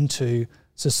outworking into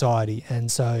society. And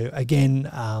so, again,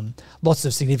 lots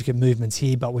of significant movements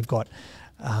here, but we've got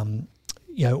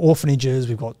orphanages,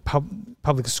 we've got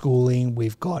public schooling,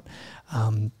 we've got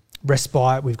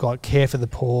respite, we've got care for the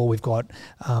poor, we've got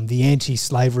the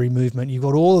anti-slavery movement. You've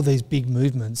got all of these big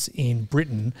movements in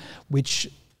Britain, which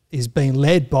is being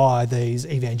led by these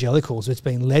evangelicals. It's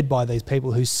being led by these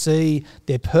people who see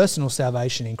their personal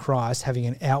salvation in Christ having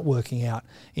an outworking out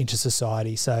into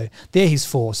society. So they're his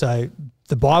four. So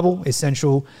the Bible is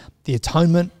central, the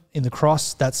atonement in the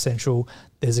cross, that's central.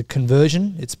 There's a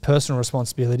conversion, it's personal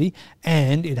responsibility,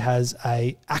 and it has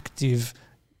a active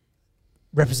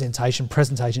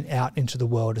presentation out into the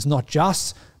world. It's not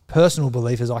just personal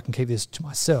belief as I can keep this to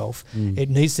myself. It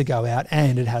needs to go out,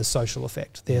 and it has social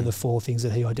effect. They're the four things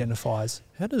that he identifies.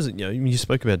 How does it, you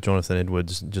spoke about Jonathan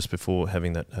Edwards just before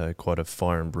having that quite a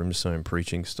fire and brimstone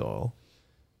preaching style.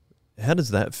 How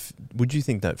does that, would you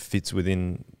think that fits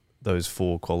within those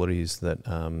four qualities that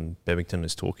Bebbington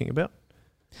is talking about?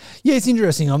 Yeah, it's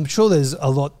interesting. I'm sure there's a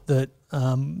lot that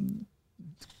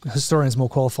historians more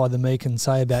qualified than me can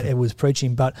say about Edwards'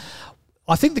 preaching, but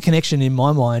I think the connection in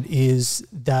my mind is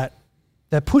that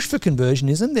push for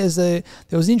conversionism.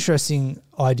 There was an interesting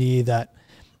idea that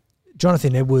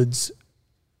Jonathan Edwards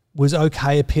was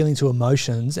okay appealing to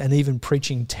emotions and even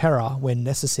preaching terror when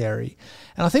necessary.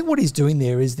 And I think what he's doing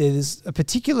there is there's a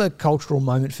particular cultural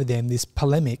moment for them, this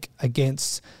polemic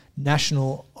against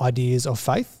national ideas of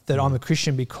faith, that I'm a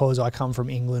Christian because I come from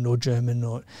England or German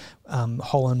or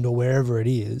Holland or wherever it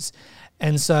is.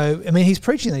 And so, I mean, he's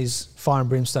preaching these fire and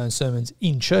brimstone sermons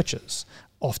in churches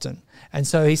often. And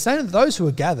so he's saying to those who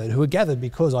are gathered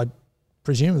because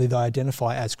presumably they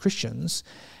identify as Christians,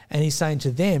 and he's saying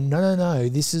to them, no,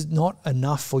 this is not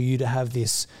enough for you to have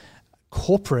this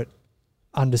corporate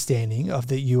understanding of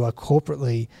that you are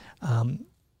corporately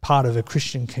part of a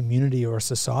Christian community or a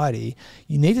society.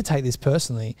 You need to take this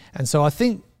personally. And so I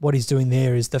think what he's doing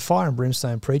there is the fire and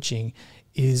brimstone preaching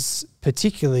is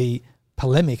particularly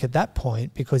polemic at that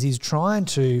point, because he's trying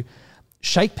to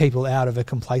shake people out of a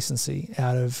complacency,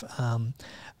 out of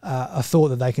a thought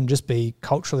that they can just be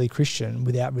culturally Christian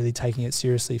without really taking it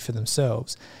seriously for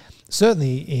themselves.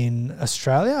 Certainly in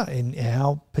Australia, in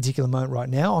our particular moment right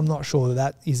now, I'm not sure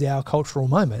that is our cultural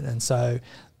moment. And so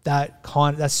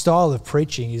that style of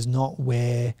preaching is not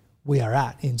where we are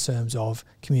at in terms of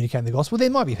communicating the gospel. There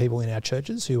might be people in our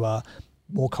churches who are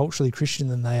more culturally Christian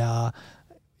than they are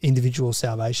individual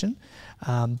salvation,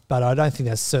 but I don't think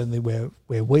that's certainly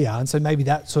where we are. And so maybe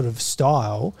that sort of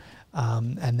style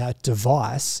and that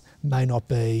device may not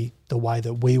be the way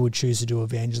that we would choose to do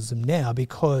evangelism now,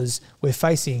 because we're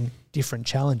facing different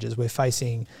challenges. We're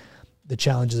facing the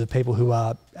challenges of people who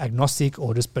are agnostic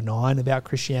or just benign about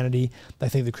Christianity. They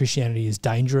think that Christianity is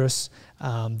dangerous,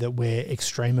 that we're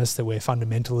extremists, that we're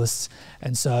fundamentalists.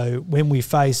 And so when we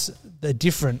face a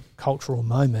different cultural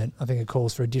moment, I think it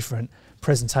calls for a different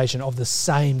presentation of the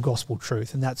same gospel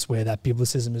truth. And that's where that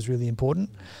biblicism is really important,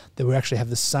 that we actually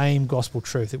have the same gospel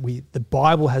truth, that the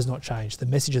Bible has not changed, the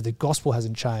message of the gospel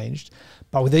hasn't changed,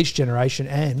 but with each generation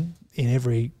and in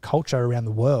every culture around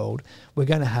the world, we're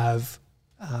going to have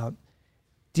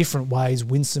different ways,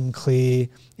 winsome, clear,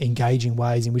 engaging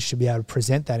ways in which to be able to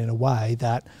present that in a way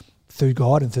that through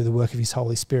God and through the work of his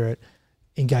Holy Spirit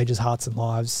engages hearts and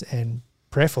lives, and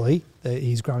prayerfully that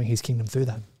he's growing his kingdom through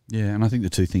that. Yeah, and I think the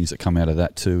two things that come out of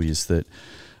that too is that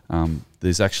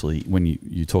there's actually, when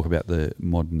you talk about the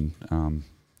modern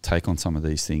take on some of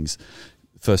these things,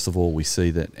 first of all, we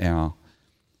see that our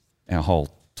whole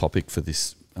topic for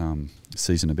this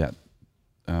season about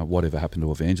whatever happened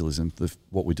to evangelism,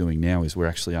 what we're doing now is we're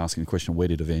actually asking the question, where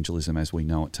did evangelism as we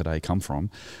know it today come from?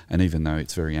 And even though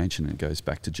it's very ancient and it goes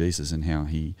back to Jesus and how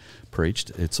he preached,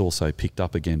 it's also picked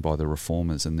up again by the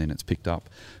reformers, and then it's picked up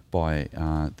by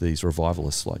these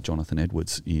revivalists like Jonathan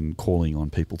Edwards in calling on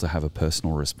people to have a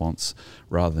personal response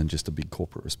rather than just a big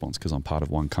corporate response because I'm part of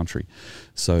one country.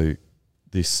 So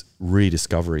this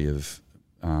rediscovery of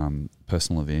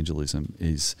personal evangelism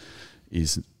is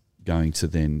going to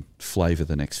then flavour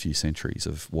the next few centuries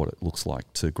of what it looks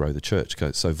like to grow the church.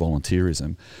 So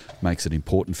volunteerism makes it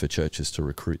important for churches to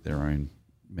recruit their own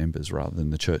members rather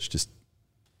than the church just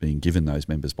being given those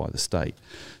members by the state.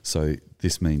 So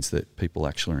this means that people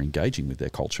actually are engaging with their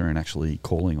culture and actually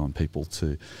calling on people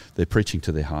they're preaching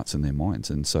to their hearts and their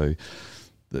minds. And so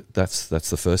that's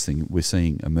the first thing we're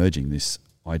seeing emerging, this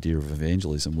idea of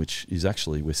evangelism, which is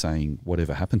actually, we're saying,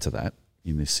 whatever happened to that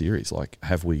in this series? Like,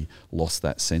 have we lost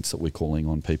that sense that we're calling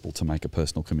on people to make a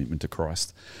personal commitment to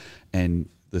Christ? And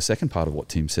the second part of what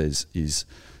Tim says is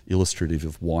illustrative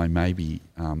of why maybe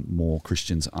more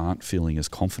Christians aren't feeling as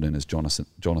confident as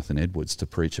Jonathan Edwards to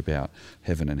preach about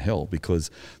heaven and hell, because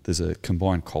there's a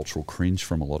combined cultural cringe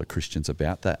from a lot of Christians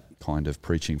about that kind of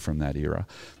preaching from that era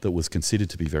that was considered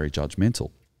to be very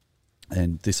judgmental.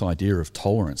 And this idea of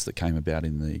tolerance that came about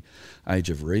in the age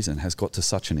of reason has got to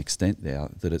such an extent now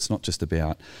that it's not just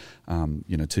about,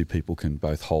 two people can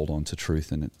both hold on to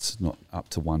truth and it's not up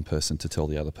to one person to tell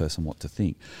the other person what to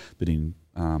think. But in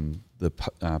the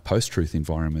post-truth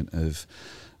environment of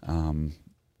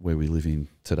where we live in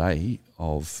today,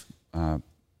 of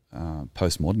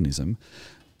postmodernism,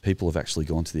 people have actually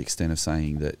gone to the extent of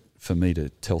saying that for me to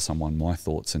tell someone my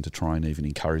thoughts and to try and even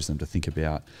encourage them to think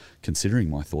about considering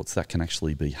my thoughts, that can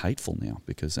actually be hateful now,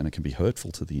 and it can be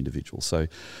hurtful to the individual. So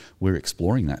we're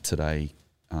exploring that today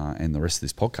and the rest of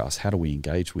this podcast. How do we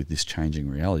engage with this changing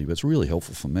reality? But it's really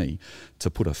helpful for me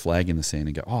to put a flag in the sand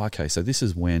and go, oh, okay, so this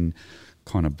is when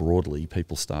kind of broadly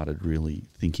people started really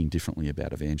thinking differently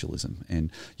about evangelism.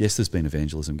 And yes, there's been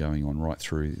evangelism going on right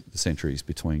through the centuries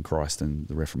between Christ and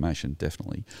the Reformation,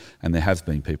 definitely. And there have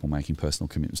been people making personal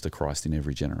commitments to Christ in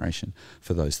every generation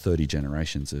for those 30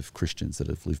 generations of Christians that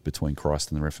have lived between Christ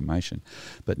and the Reformation.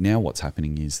 But now what's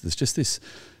happening is there's just this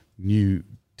new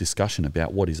discussion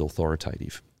about what is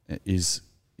authoritative. Is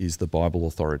the Bible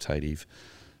authoritative,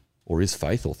 or is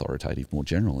faith authoritative more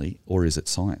generally, or is it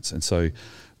science? And so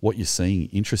what you're seeing,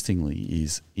 interestingly,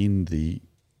 is in the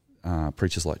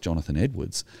preachers like Jonathan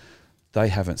Edwards, they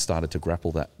haven't started to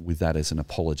grapple with that as an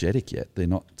apologetic yet. They're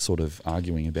not sort of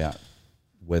arguing about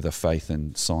whether faith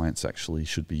and science actually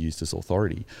should be used as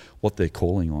authority. What they're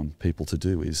calling on people to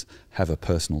do is have a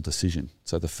personal decision.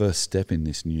 So the first step in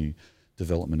this new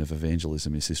development of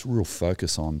evangelism is this real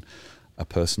focus on a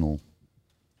personal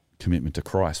commitment to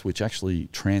Christ, which actually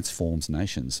transforms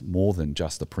nations more than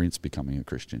just the prince becoming a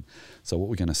Christian. So what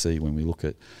we're going to see when we look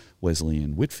at Wesley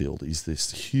and Whitefield is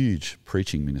this huge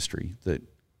preaching ministry that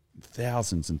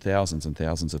thousands and thousands and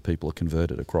thousands of people are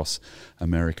converted across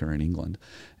America and England,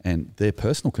 and they're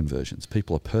personal conversions.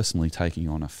 People are personally taking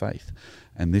on a faith,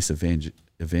 and this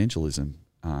evangelism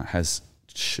has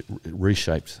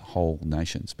reshaped whole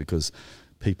nations because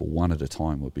people one at a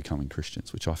time were becoming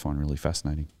Christians, which I find really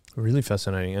fascinating. Really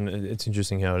fascinating, and it's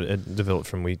interesting how it developed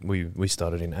from we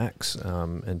started in Acts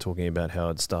and talking about how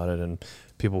it started and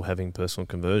people having personal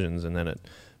conversions, and then it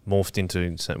morphed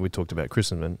into, we talked about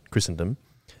Christendom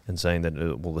and saying that,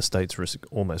 the state's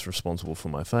almost responsible for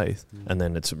my faith, and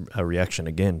then it's a reaction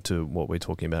again to what we're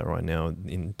talking about right now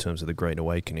in terms of the Great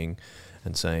Awakening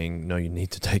and saying, no, you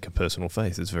need to take a personal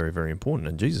faith. It's very, very important,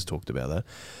 and Jesus talked about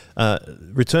that.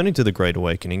 Returning to the Great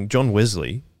Awakening, John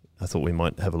Wesley, I thought we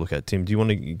might have a look at. Tim, do you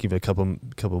want to give a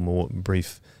couple more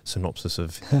brief synopsis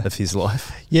of his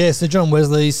life? Yeah, so John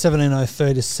Wesley, 1703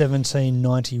 to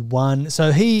 1791.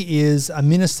 So he is a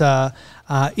minister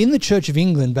in the Church of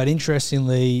England, but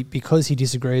interestingly, because he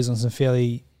disagrees on some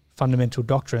fairly fundamental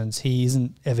doctrines, he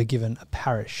isn't ever given a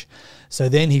parish. So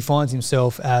then he finds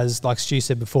himself, as like Stu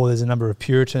said before, there's a number of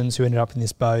Puritans who ended up in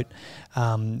this boat.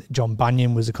 John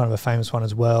Bunyan was a kind of a famous one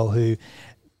as well, who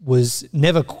was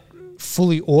never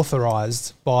fully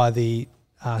authorised by the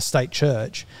state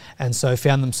church, and so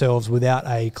found themselves without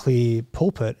a clear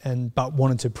pulpit but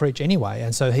wanted to preach anyway.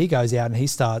 And so he goes out and he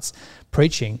starts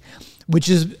preaching, which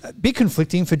is a bit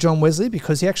conflicting for John Wesley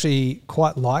because he actually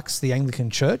quite likes the Anglican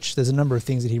Church. There's a number of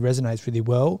things that he resonates really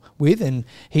well with, and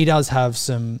he does have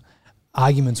some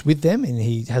arguments with them and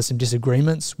he has some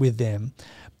disagreements with them.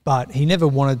 But he never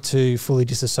wanted to fully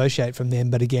disassociate from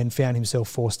them, but again found himself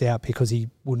forced out because he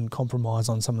wouldn't compromise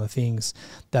on some of the things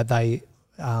that they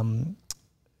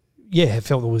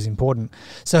felt that was important.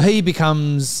 So he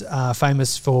becomes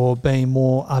famous for being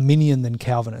more Arminian than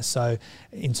Calvinist. So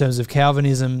in terms of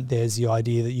Calvinism, there's the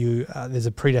idea that there's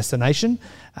a predestination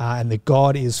and that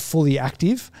God is fully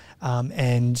active,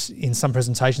 and in some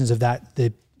presentations of that,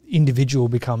 the individual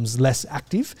becomes less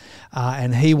active,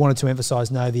 and he wanted to emphasise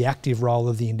the active role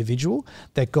of the individual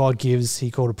that God gives. He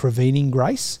called a prevening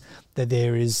grace, that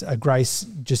there is a grace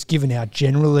just given out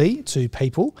generally to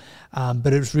people,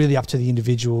 but it's really up to the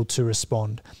individual to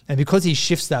respond. And because he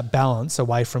shifts that balance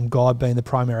away from God being the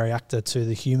primary actor to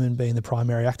the human being the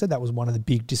primary actor, that was one of the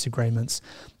big disagreements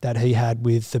that he had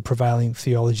with the prevailing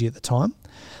theology at the time.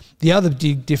 The other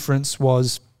big difference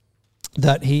was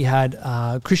that he had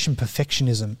Christian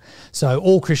perfectionism. So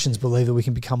all Christians believe that we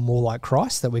can become more like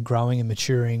Christ, that we're growing and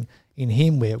maturing in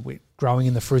him, we're growing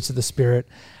in the fruits of the Spirit.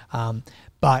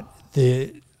 But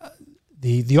the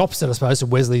opposite, I suppose,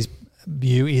 of Wesley's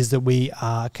view is that we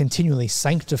are continually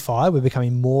sanctified, we're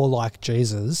becoming more like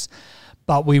Jesus,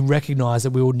 but we recognise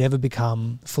that we will never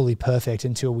become fully perfect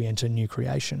until we enter new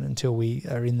creation, until we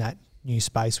are in that new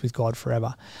space with God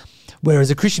forever.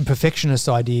 Whereas a Christian perfectionist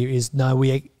idea is, no,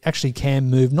 we actually can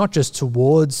move not just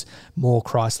towards more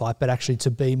Christ-like, but actually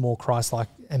to be more Christ-like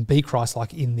and be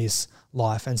Christ-like in this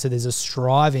life. And so there's a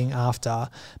striving after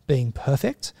being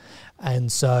perfect.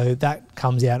 And so that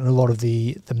comes out in a lot of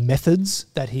the methods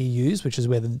that he used, which is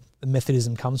where the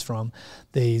Methodism comes from,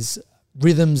 these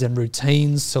rhythms and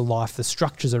routines to life, the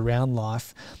structures around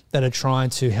life that are trying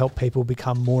to help people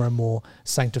become more and more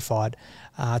sanctified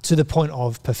to the point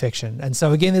of perfection. And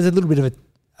so again, there's a little bit of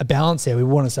a balance there. We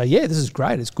want to say, yeah, this is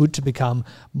great. It's good to become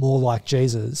more like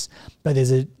Jesus, but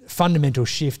there's a fundamental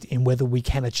shift in whether we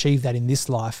can achieve that in this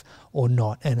life or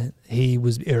not. And he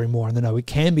was erring more on the no, it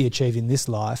can be achieved in this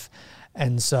life.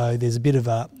 And so there's a bit of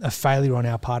a failure on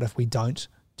our part if we don't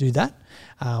do that.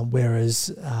 Whereas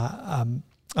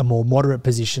a more moderate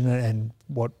position, and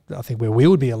what I think where we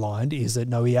would be aligned is that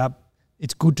no,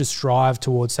 it's good to strive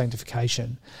towards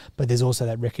sanctification, but there's also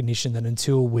that recognition that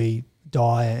until we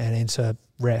die and enter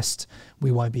rest,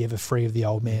 we won't be ever free of the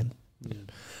old man. Yeah.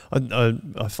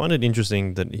 I find it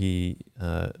interesting that he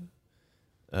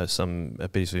a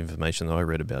piece of information that I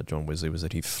read about John Wesley was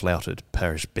that he flouted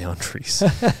parish boundaries.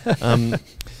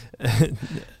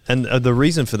 And the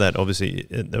reason for that, obviously,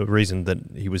 the reason that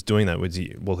he was doing that was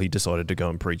he decided to go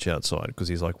and preach outside because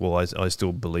he's like, well, I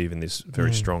still believe in this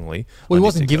very strongly. Well, he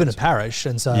wasn't given a parish,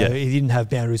 and so he didn't have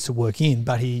boundaries to work in,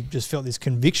 but he just felt this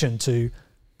conviction to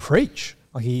preach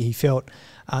Like he felt,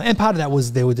 and part of that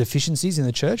was there were deficiencies in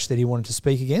the church that he wanted to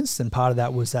speak against, and part of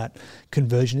that was that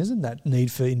conversionism, that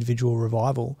need for individual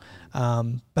revival.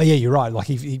 But yeah, you're right. Like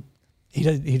he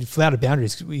flouted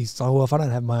boundaries. He's like, well, if I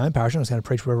don't have my own parish, I'm just going to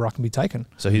preach wherever I can be taken.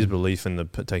 So his belief in the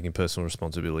taking personal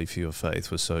responsibility for your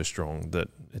faith was so strong that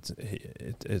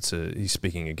he's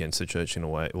speaking against the church in a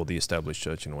way, or the established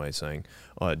church in a way, saying,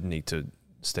 I need to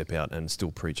step out and still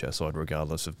preach outside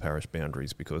regardless of parish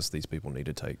boundaries because these people need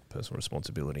to take personal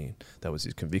responsibility. That was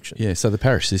his conviction. Yeah, so the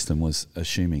parish system was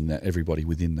assuming that everybody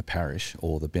within the parish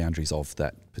or the boundaries of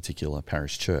that particular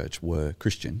parish church were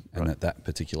Christian, and that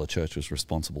particular church was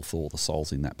responsible for all the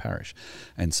souls in that parish.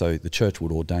 And so the church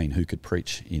would ordain who could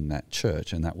preach in that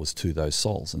church, and that was to those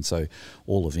souls. And so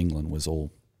all of England was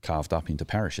all carved up into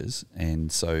parishes,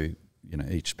 and so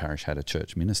each parish had a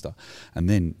church minister. And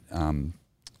then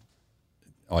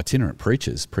itinerant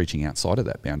preachers preaching outside of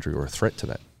that boundary or a threat to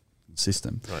that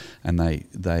system, and they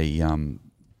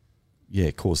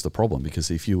caused the problem, because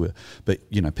if you were,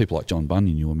 people like John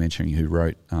Bunyan you were mentioning, who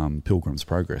wrote Pilgrim's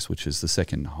Progress, which is the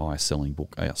second highest selling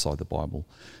book outside the Bible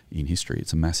in history.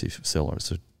 It's a massive seller.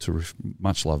 It's a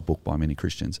much loved book by many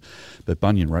Christians. But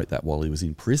Bunyan wrote that while he was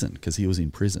in prison, because he was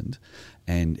imprisoned,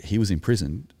 and he was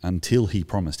imprisoned until he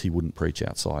promised he wouldn't preach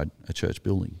outside a church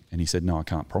building. And he said, no, I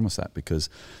can't promise that because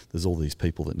there's all these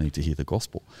people that need to hear the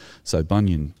gospel. So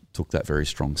Bunyan took that very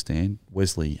strong stand.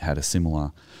 Wesley had a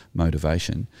similar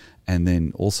motivation. And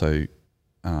then also,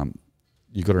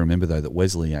 you've got to remember, though, that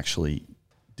Wesley actually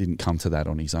didn't come to that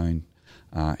on his own.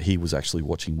 He was actually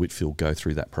watching Whitefield go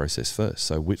through that process first.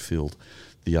 So Whitefield,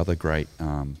 the other great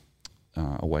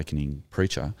awakening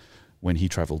preacher, when he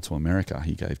travelled to America,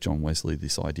 he gave John Wesley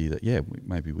this idea that,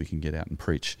 maybe we can get out and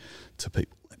preach to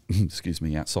people,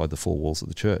 outside the four walls of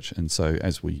the church. And so,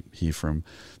 as we hear from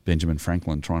Benjamin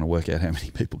Franklin trying to work out how many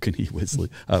people can hear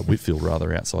Whitefield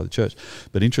outside the church.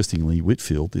 But interestingly,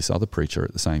 Whitefield, this other preacher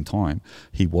at the same time,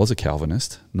 he was a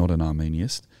Calvinist, not an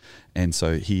Arminianist. And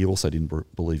so he also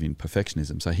didn't believe in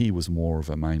perfectionism. So he was more of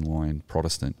a mainline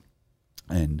Protestant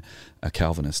and a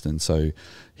Calvinist. And so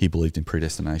he believed in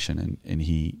predestination, and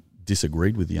he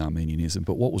disagreed with the Arminianism.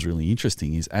 But what was really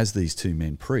interesting is, as these two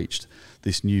men preached,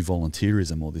 this new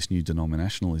volunteerism or this new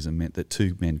denominationalism meant that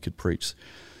two men could preach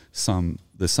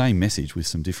the same message with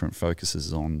some different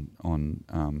focuses on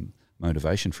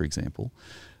motivation, for example.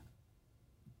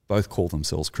 Both call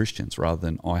themselves Christians rather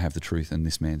than I have the truth and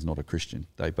this man's not a Christian.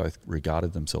 They both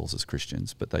regarded themselves as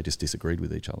Christians, but they just disagreed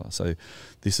with each other. So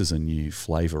this is a new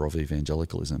flavour of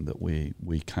evangelicalism that we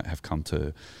have come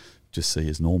to just see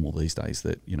as normal these days,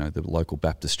 that the local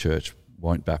Baptist church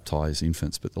won't baptise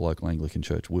infants, but the local Anglican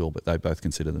church will. But they both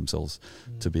consider themselves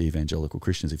to be evangelical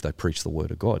Christians if they preach the word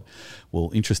of God.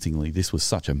 Well, interestingly, this was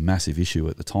such a massive issue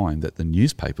at the time that the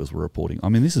newspapers were reporting. I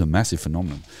mean, this is a massive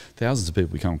phenomenon. Thousands of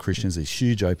people become Christians, these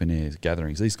huge open-air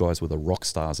gatherings. These guys were the rock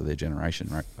stars of their generation,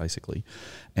 right, basically.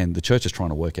 And the church is trying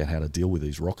to work out how to deal with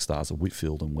these rock stars of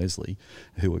Whitefield and Wesley,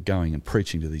 who were going and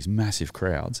preaching to these massive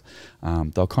crowds.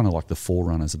 They were kind of like the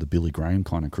forerunners of the Billy Graham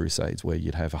kind of crusades, where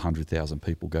you'd have 100,000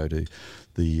 people go to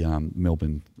the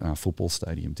Melbourne football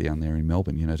stadium down there in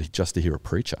Melbourne, just to hear a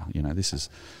preacher. This is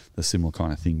the similar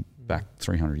kind of thing back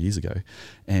 300 years ago.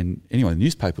 And anyway, the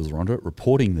newspapers were onto it,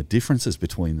 reporting the differences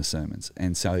between the sermons.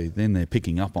 And so then they're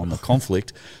picking up on the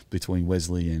conflict between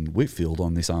Wesley and Whitefield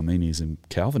on this Arminianism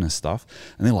Calvinist stuff.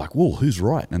 And they're like, well, who's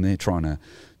right? And they're trying to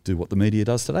do what the media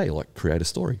does today, like create a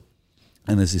story.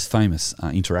 And there's this famous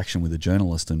interaction with a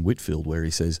journalist in Whitefield where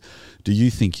he says, do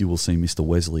you think you will see Mr.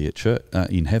 Wesley at church,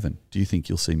 in heaven? Do you think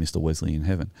you'll see Mr. Wesley in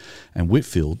heaven? And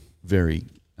Whitefield very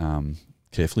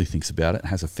carefully thinks about it and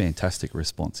has a fantastic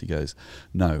response. He goes,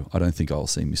 no, I don't think I'll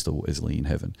see Mr. Wesley in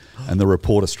heaven. And the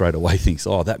reporter straight away thinks,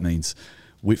 oh, that means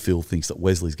Whitefield thinks that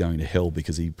Wesley's going to hell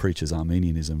because he preaches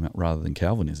Arminianism rather than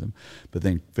Calvinism. But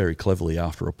then very cleverly,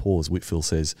 after a pause, Whitefield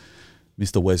says,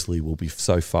 Mr. Wesley will be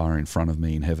so far in front of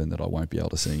me in heaven that I won't be able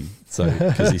to see him. So,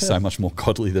 because he's so much more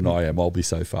godly than I am, I'll be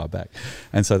so far back.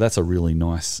 And so that's a really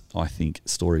nice, I think,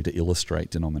 story to illustrate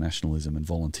denominationalism and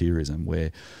volunteerism,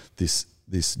 where this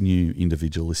new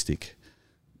individualistic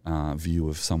view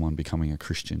of someone becoming a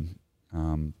Christian,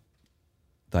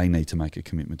 they need to make a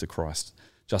commitment to Christ,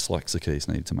 just like Zacchaeus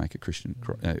needed to make a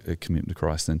commitment to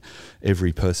Christ. And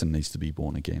every person needs to be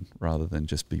born again, rather than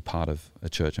just be part of a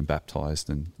church and baptised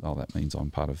and, oh, that means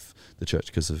I'm part of the church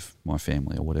because of my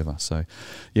family or whatever. So,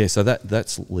 so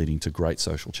that's leading to great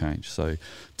social change. So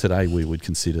today we would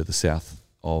consider the south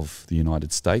of the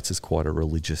United States as quite a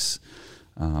religious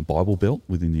Bible Belt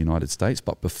within the United States,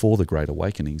 but before the Great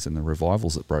Awakenings and the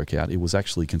revivals that broke out, it was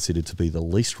actually considered to be the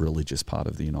least religious part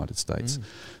of the United States,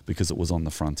 because it was on the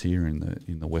frontier in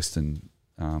the western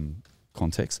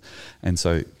context. And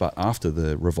so, but after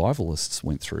the revivalists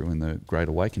went through and the Great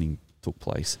Awakening took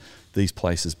place, these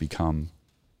places become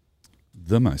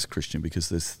the most Christian because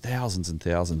there's thousands and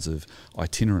thousands of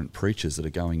itinerant preachers that are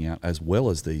going out, as well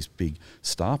as these big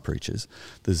star preachers.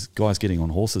 There's guys getting on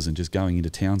horses and just going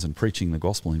into towns and preaching the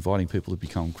gospel, inviting people to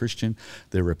become Christian.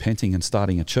 They're repenting and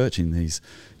starting a church in these,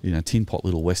 tin pot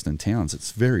little western towns.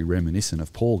 It's very reminiscent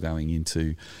of Paul going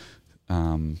into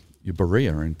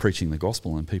Berea and preaching the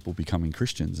gospel and people becoming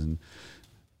Christians and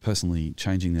personally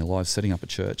changing their lives, setting up a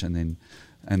church,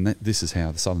 this is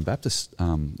how the Southern Baptist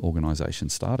organisation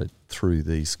started, through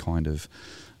these kind of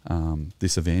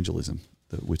this evangelism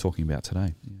that we're talking about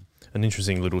today. Yeah. An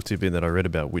interesting little tidbit that I read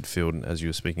about Whitefield, as you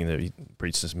were speaking there, he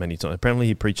preached this many times. Apparently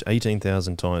he preached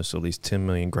 18,000 times to at least 10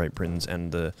 million Great Britons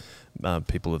and the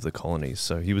people of the colonies.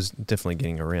 So he was definitely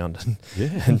getting around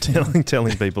and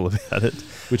telling people about it.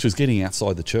 Which was getting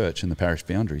outside the church and the parish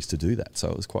boundaries to do that. So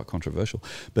it was quite controversial.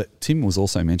 But Tim was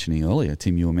also mentioning earlier,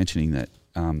 Tim, you were mentioning that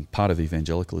part of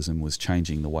evangelicalism was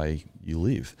changing the way you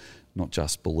live, not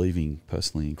just believing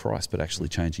personally in Christ, but actually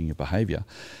changing your behaviour.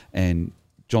 And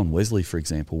John Wesley, for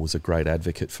example, was a great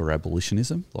advocate for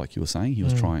abolitionism, like you were saying. He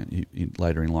was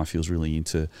later in life, he was really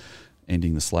into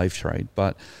ending the slave trade.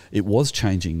 But it was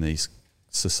changing these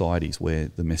societies where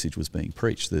the message was being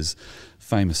preached. There's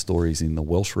famous stories in the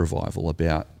Welsh revival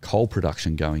about coal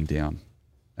production going down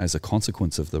as a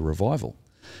consequence of the revival.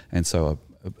 And so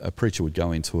a preacher would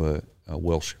go into a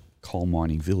Welsh coal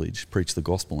mining village, preach the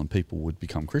gospel, and people would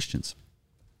become Christians.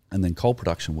 And then coal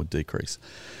production would decrease.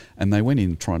 And they went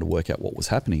in trying to work out what was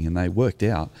happening, and they worked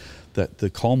out that the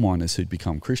coal miners who'd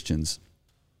become Christians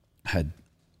had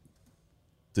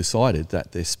decided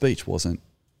that their speech wasn't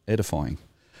edifying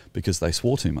because they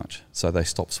swore too much. So they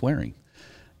stopped swearing.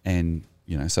 And,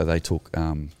 so they took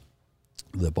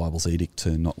the Bible's edict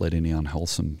to not let any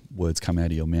unwholesome words come out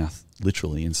of your mouth,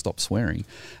 literally, and stop swearing.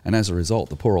 And as a result,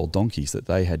 the poor old donkeys that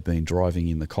they had been driving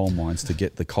in the coal mines to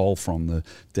get the coal from the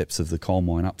depths of the coal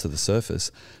mine up to the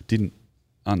surface didn't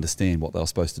understand what they were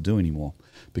supposed to do anymore,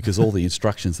 because all the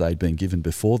instructions they'd been given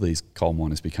before these coal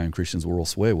miners became Christians were all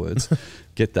swear words.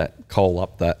 Get that coal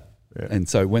up that. Yeah. And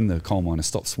so when the coal miners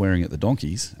stopped swearing at the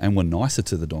donkeys and were nicer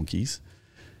to the donkeys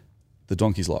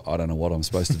like, I don't know what I'm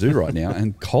supposed to do right now,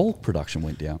 and coal production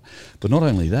went down. But not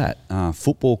only that,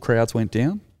 football crowds went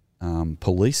down.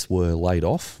 Police were laid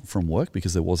off from work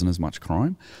because there wasn't as much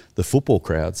crime. The football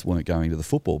crowds weren't going to the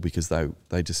football because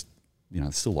they just,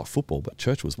 still like football, but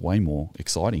church was way more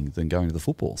exciting than going to the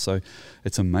football. So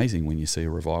it's amazing when you see a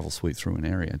revival sweep through an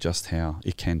area, just how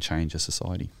it can change a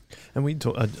society. And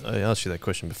I asked you that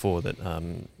question before, that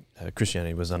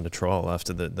Christianity was under trial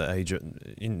after the age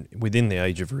within the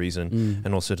age of reason,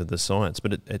 and also to the science.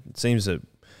 But it seems that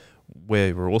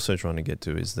where we're also trying to get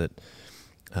to is that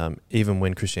even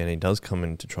when Christianity does come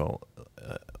into trial,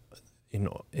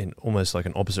 in almost like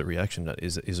an opposite reaction, that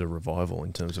is a revival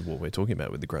in terms of what we're talking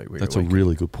about with the Great Reawakening. That's a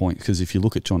really good point, because if you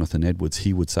look at Jonathan Edwards,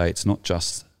 he would say it's not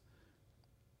just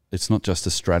a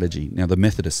strategy. Now, the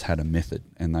Methodists had a method,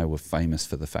 and they were famous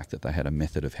for the fact that they had a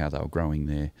method of how they were growing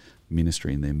their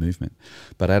ministry and their movement.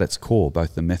 But at its core,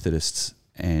 both the Methodists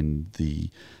and the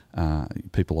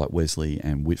people like Wesley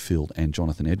and Whitefield and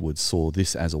Jonathan Edwards saw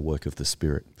this as a work of the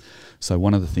Spirit. So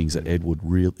one of the things that Edward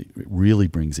really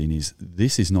brings in is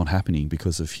this is not happening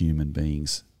because of human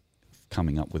beings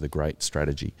coming up with a great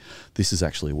strategy. This is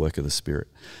actually a work of the Spirit.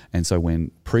 And so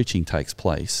when preaching takes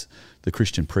place, the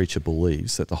Christian preacher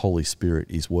believes that the Holy Spirit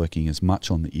is working as much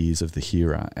on the ears of the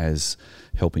hearer as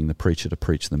helping the preacher to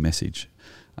preach the message.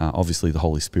 Obviously, the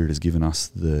Holy Spirit has given us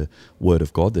the Word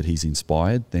of God that He's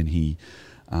inspired. Then He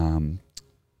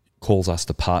calls us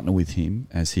to partner with Him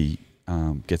as He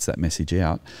gets that message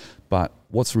out. But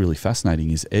what's really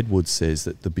fascinating is Edwards says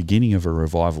that the beginning of a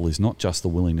revival is not just the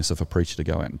willingness of a preacher to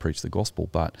go out and preach the gospel,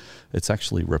 but it's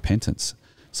actually repentance.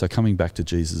 So coming back to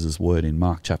Jesus' word in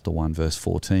Mark chapter 1, verse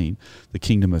 14, the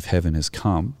kingdom of heaven has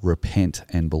come, repent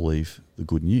and believe the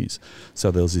good news.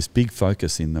 So there was this big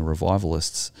focus in the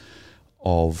revivalists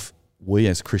of we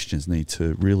as Christians need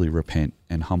to really repent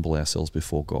and humble ourselves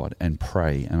before God and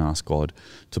pray and ask God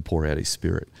to pour out His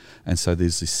Spirit. And so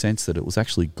there's this sense that it was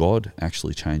actually God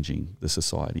actually changing the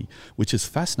society, which is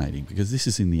fascinating because this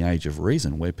is in the age of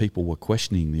reason where people were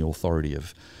questioning the authority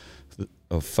of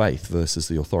faith versus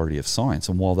the authority of science.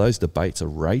 And while those debates are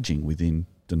raging within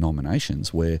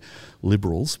denominations where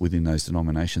liberals within those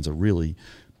denominations are really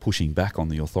pushing back on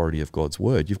the authority of God's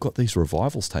word, you've got these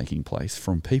revivals taking place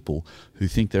from people who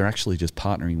think they're actually just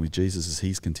partnering with Jesus as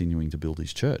he's continuing to build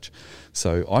his church.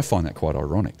 So I find that quite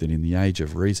ironic that in the age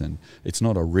of reason, it's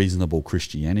not a reasonable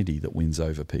Christianity that wins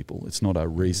over people. It's not a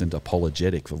reasoned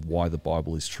apologetic of why the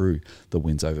Bible is true that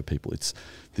wins over people. It's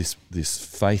this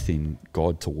faith in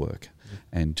God to work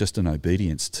and just an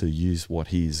obedience to use what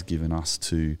he's given us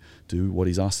to do what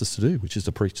he's asked us to do, which is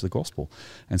to preach the gospel.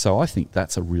 And so I think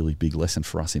that's a really big lesson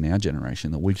for us in our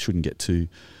generation, that we shouldn't get too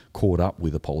caught up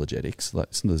with apologetics.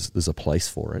 There's a place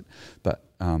for it, but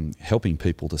helping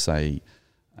people to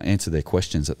answer their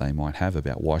questions that they might have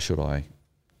about why should I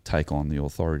take on the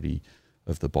authority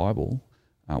of the Bible,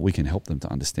 we can help them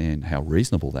to understand how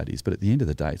reasonable that is. But at the end of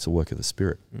the day, it's a work of the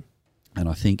Spirit. And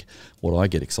I think what I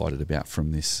get excited about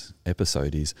from this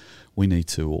episode is we need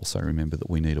to also remember that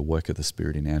we need a work of the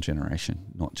Spirit in our generation,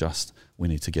 not just we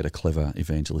need to get a clever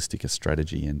evangelistic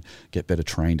strategy and get better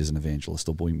trained as an evangelist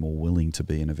or be more willing to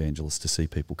be an evangelist to see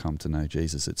people come to know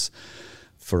Jesus. It's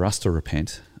for us to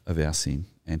repent of our sin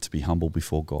and to be humble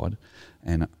before God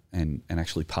and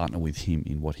actually partner with him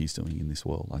in what he's doing in this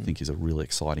world, I think is a really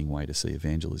exciting way to see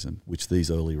evangelism, which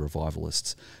these early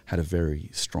revivalists had a very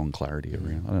strong clarity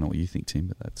around. I don't know what you think, Tim,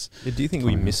 but that's... Yeah, do you think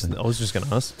we miss... I was just going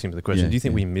to ask Tim the question. Do you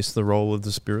think we miss the role of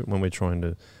the Spirit when we're trying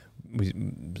to...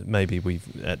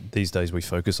 these days we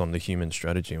focus on the human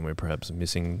strategy and we're perhaps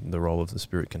missing the role of the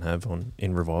Spirit can have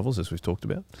in revivals, as we've talked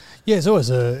about? Yeah, it's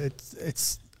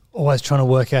always trying to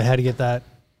work out how to get that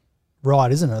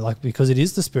right, isn't it? Because it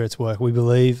is the Spirit's work. We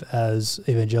believe as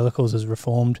evangelicals, as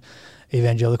Reformed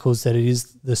evangelicals, that it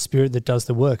is the Spirit that does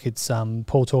the work. It's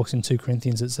Paul talks in 2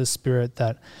 Corinthians, it's the Spirit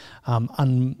that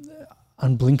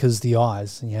unblinkers the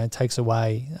eyes, takes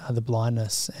away the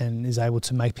blindness and is able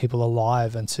to make people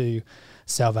alive unto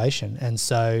salvation. And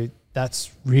so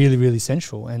that's really, really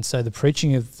central. And so the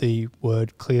preaching of the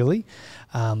word clearly,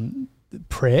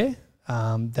 prayer,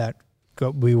 that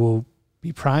we will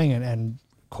be praying and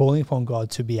calling upon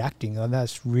God to be acting.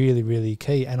 That's really, really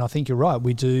key. And I think you're right.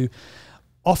 We do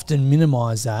often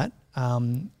minimise that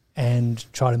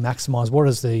and try to maximise what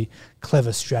is the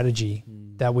clever strategy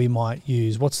that we might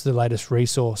use. What's the latest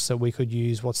resource that we could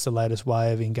use? What's the latest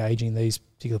way of engaging these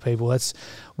particular people? Let's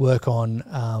work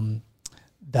on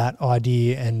that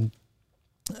idea. And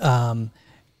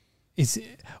it's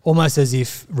almost as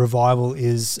if revival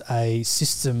is a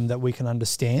system that we can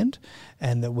understand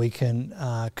and that we can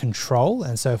control.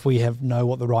 And so if we know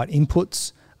what the right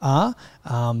inputs are,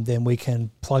 then we can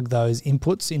plug those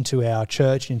inputs into our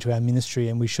church, into our ministry,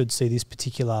 and we should see this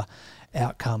particular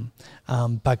outcome.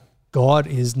 But God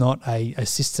is not a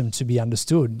system to be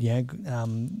understood.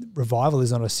 Revival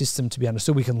is not a system to be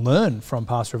understood. We can learn from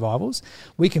past revivals.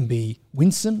 We can be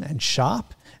winsome and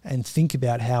sharp and think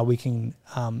about how we can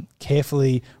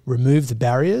carefully remove the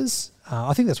barriers.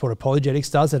 I think that's what apologetics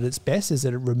does at its best, is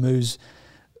that it removes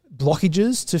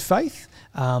blockages to faith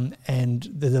and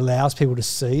that allows people to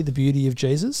see the beauty of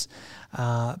Jesus.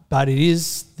 But it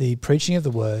is the preaching of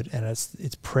the word, and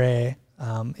it's prayer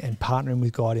and partnering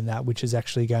with God in that, which is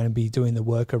actually going to be doing the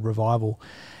work of revival.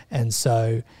 And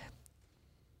so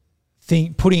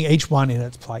putting each one in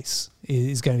its place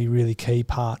is going to be a really key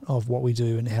part of what we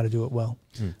do and how to do it well.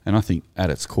 And I think at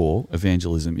its core,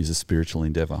 evangelism is a spiritual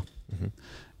endeavour.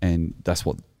 And that's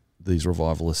what these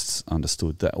revivalists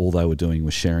understood, that all they were doing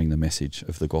was sharing the message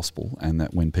of the gospel, and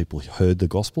that when people heard the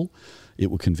gospel, it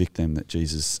would convict them that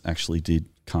Jesus actually did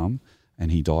come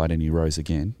and he died and he rose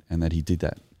again, and that he did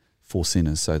that for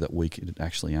sinners so that we could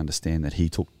actually understand that he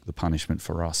took the punishment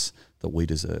for us that we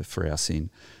deserve for our sin,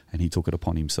 and he took it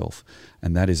upon himself.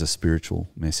 And that is a spiritual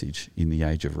message in the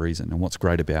age of reason. And what's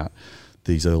great about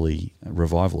these early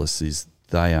revivalists is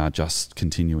they are just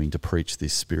continuing to preach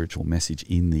this spiritual message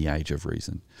in the age of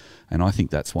reason. And I think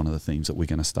that's one of the themes that we're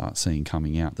going to start seeing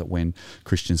coming out, that when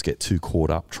Christians get too caught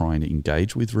up trying to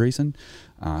engage with reason,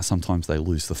 sometimes they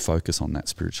lose the focus on that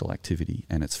spiritual activity.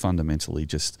 And it's fundamentally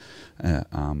just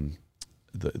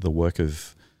the work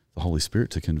of the Holy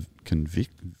Spirit to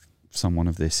convict someone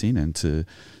of their sin and to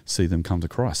see them come to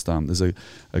Christ. There's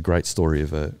a great story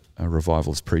of a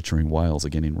revivalist preacher in Wales,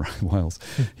 again in Wales.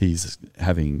 He's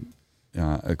having...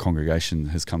 a congregation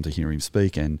has come to hear him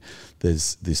speak, and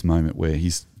there's this moment where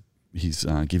he's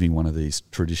giving one of these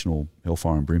traditional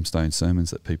hellfire and brimstone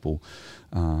sermons that people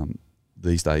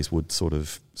these days would sort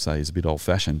of say is a bit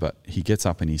old-fashioned, but he gets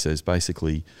up and he says,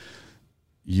 basically,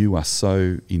 you are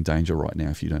so in danger right now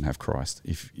if you don't have Christ.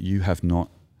 If you have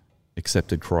not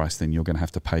accepted Christ, then you're going to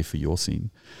have to pay for your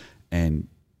sin, and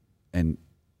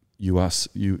you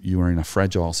are in a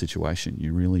fragile situation.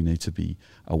 You really need to be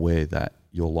aware that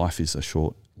your life is a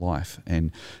short life.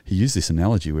 And he used this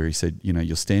analogy where he said,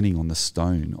 you're standing on the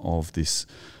stone of this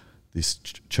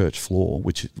church floor,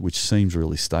 which seems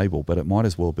really stable, but it might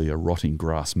as well be a rotting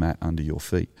grass mat under your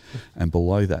feet. And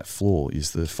below that floor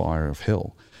is the fire of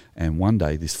hell. And one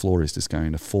day this floor is just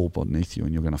going to fall beneath you,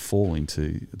 and you're going to fall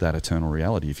into that eternal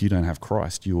reality. If you don't have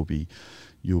Christ, you'll be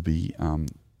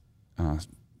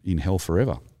in hell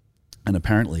forever. And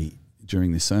apparently,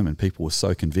 during this sermon, people were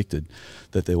so convicted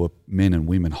that there were men and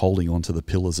women holding onto the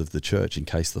pillars of the church in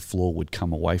case the floor would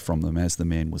come away from them as the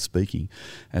man was speaking,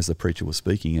 as the preacher was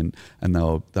speaking. And they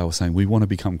were saying, we want to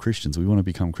become Christians, we want to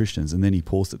become Christians. And then he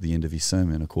paused at the end of his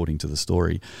sermon, according to the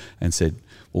story, and said,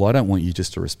 well, I don't want you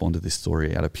just to respond to this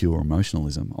story out of pure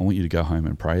emotionalism. I want you to go home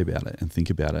and pray about it and think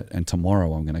about it. And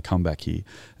tomorrow I'm going to come back here.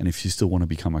 And if you still want to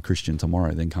become a Christian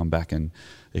tomorrow, then come back and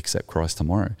accept Christ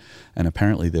tomorrow. And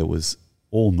apparently there was,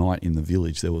 all night in the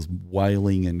village, there was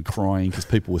wailing and crying because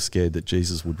people were scared that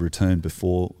Jesus would return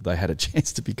before they had a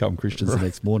chance to become Christians the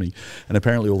next morning. And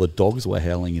apparently all the dogs were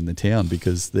howling in the town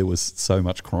because there was so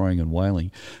much crying and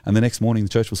wailing. And the next morning the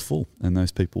church was full and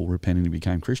those people repented and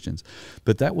became Christians.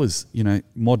 But that was,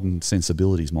 modern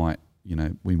sensibilities might,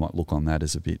 we might look on that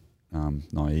as a bit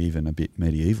naive and a bit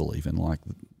medieval even, like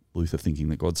Luther thinking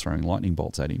that God's throwing lightning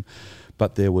bolts at him.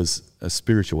 But there was a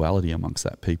spirituality amongst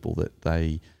that people that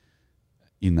they,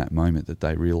 in that moment, that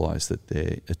they realised that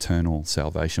their eternal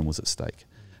salvation was at stake.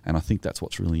 And I think that's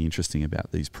what's really interesting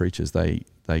about these preachers. They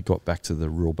got back to the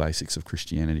real basics of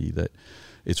Christianity, that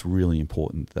it's really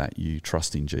important that you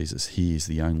trust in Jesus. He is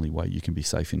the only way you can be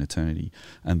safe in eternity.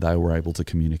 And they were able to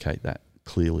communicate that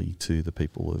clearly to the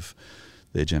people of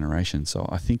their generation. So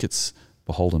I think it's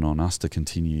beholden on us to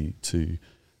continue to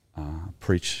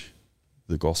preach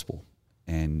the gospel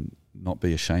and not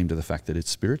be ashamed of the fact that it's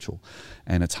spiritual.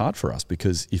 And it's hard for us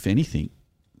because, if anything,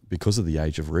 because of the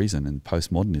age of reason and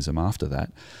postmodernism after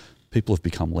that, people have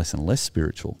become less and less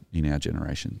spiritual in our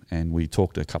generation. And we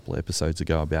talked a couple of episodes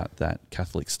ago about that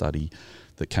Catholic study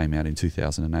that came out in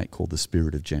 2008 called The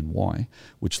Spirit of Gen Y,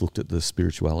 which looked at the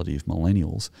spirituality of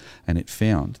millennials. And it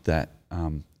found that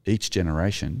each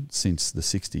generation since the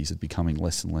 60s had becoming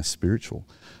less and less spiritual,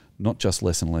 not just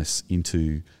less and less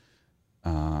into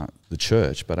the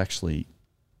church, but actually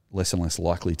less and less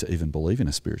likely to even believe in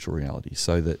a spiritual reality.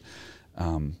 So that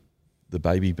the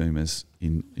baby boomers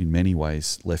in many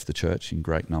ways left the church in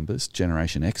great numbers.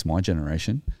 Generation X, my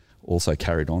generation, also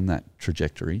carried on that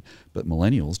trajectory, but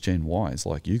millennials, Gen Ys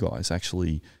like you guys,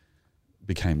 actually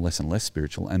became less and less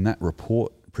spiritual. And that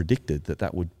report predicted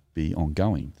that would be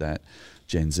ongoing, that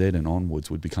Gen Z and onwards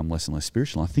would become less and less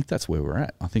spiritual. I think that's where we're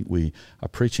at. I think we are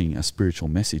preaching a spiritual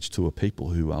message to a people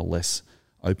who are less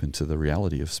open to the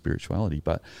reality of spirituality,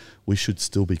 but we should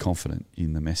still be confident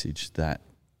in the message that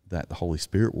the Holy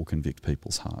Spirit will convict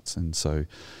people's hearts. And so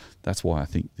that's why I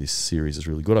think this series is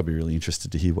really good. I'd be really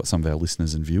interested to hear what some of our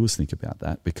listeners and viewers think about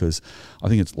that, because I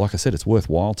think it's, like I said, it's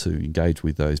worthwhile to engage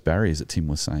with those barriers that Tim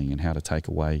was saying and how to take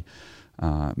away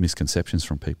misconceptions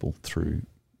from people through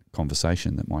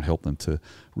conversation that might help them to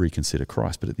reconsider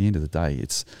Christ. But at the end of the day,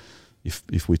 it's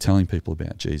if we're telling people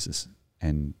about Jesus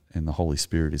and the Holy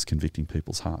Spirit is convicting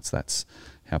people's hearts, that's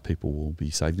how people will be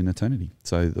saved in eternity.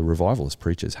 So the revivalist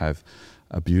preachers have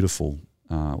a beautiful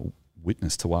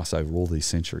witness to us over all these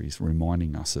centuries,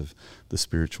 reminding us of the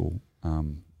spiritual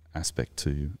aspect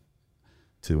to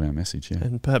our message. Yeah.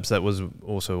 And perhaps that was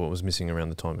also what was missing around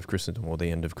the time of Christendom, or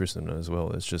the end of Christendom as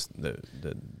well. It's just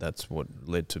that's what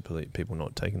led to people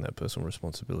not taking that personal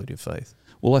responsibility of faith.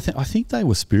 Well, I think they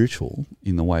were spiritual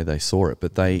in the way they saw it,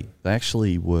 but they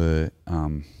actually were.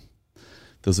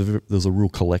 There's a real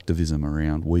collectivism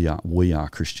around we are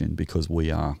Christian because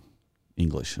we are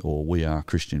English, or we are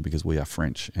Christian because we are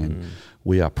French, and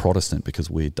we are Protestant because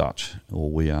we're Dutch,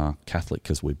 or we are Catholic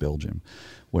because we're Belgium.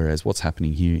 Whereas what's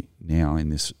happening here now in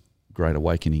this Great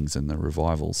Awakenings and the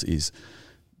revivals is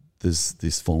there's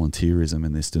this volunteerism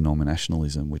and this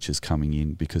denominationalism which is coming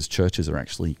in, because churches are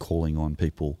actually calling on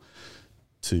people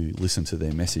to listen to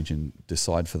their message and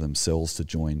decide for themselves to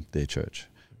join their church,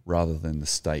 rather than the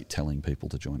state telling people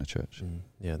to join a church.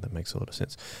 Yeah, that makes a lot of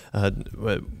sense.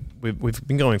 We've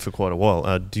been going for quite a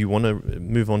while. Do you want to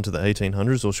move on to the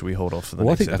 1800s, or should we hold off for the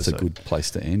next episode? I think that's a good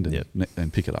place to end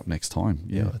and pick it up next time.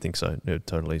 Yeah, I think so. Yeah,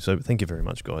 totally. So thank you very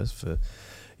much, guys, for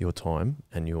your time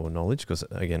and your knowledge, because,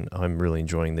 again, I'm really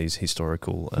enjoying these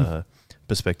historical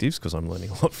perspectives, because I'm learning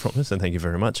a lot from it, and thank you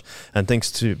very much. And thanks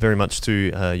very much to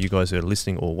you guys who are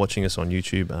listening or watching us on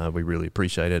YouTube. We really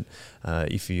appreciate it.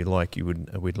 If you like,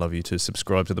 we'd love you to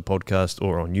subscribe to the podcast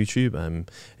or on YouTube.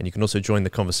 And you can also join the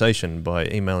conversation by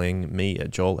emailing me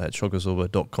at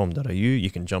joel@shockabsorber.com.au.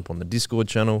 You can jump on the Discord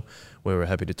channel, where we're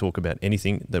happy to talk about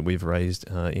anything that we've raised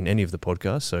in any of the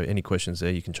podcasts. So any questions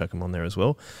there, you can chuck them on there as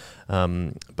well.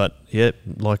 But yeah,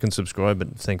 like and subscribe.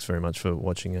 But thanks very much for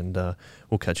watching, and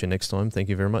we'll catch you next time. Thank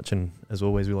you very much. And as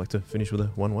always, we like to finish with a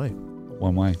one way.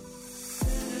 One way.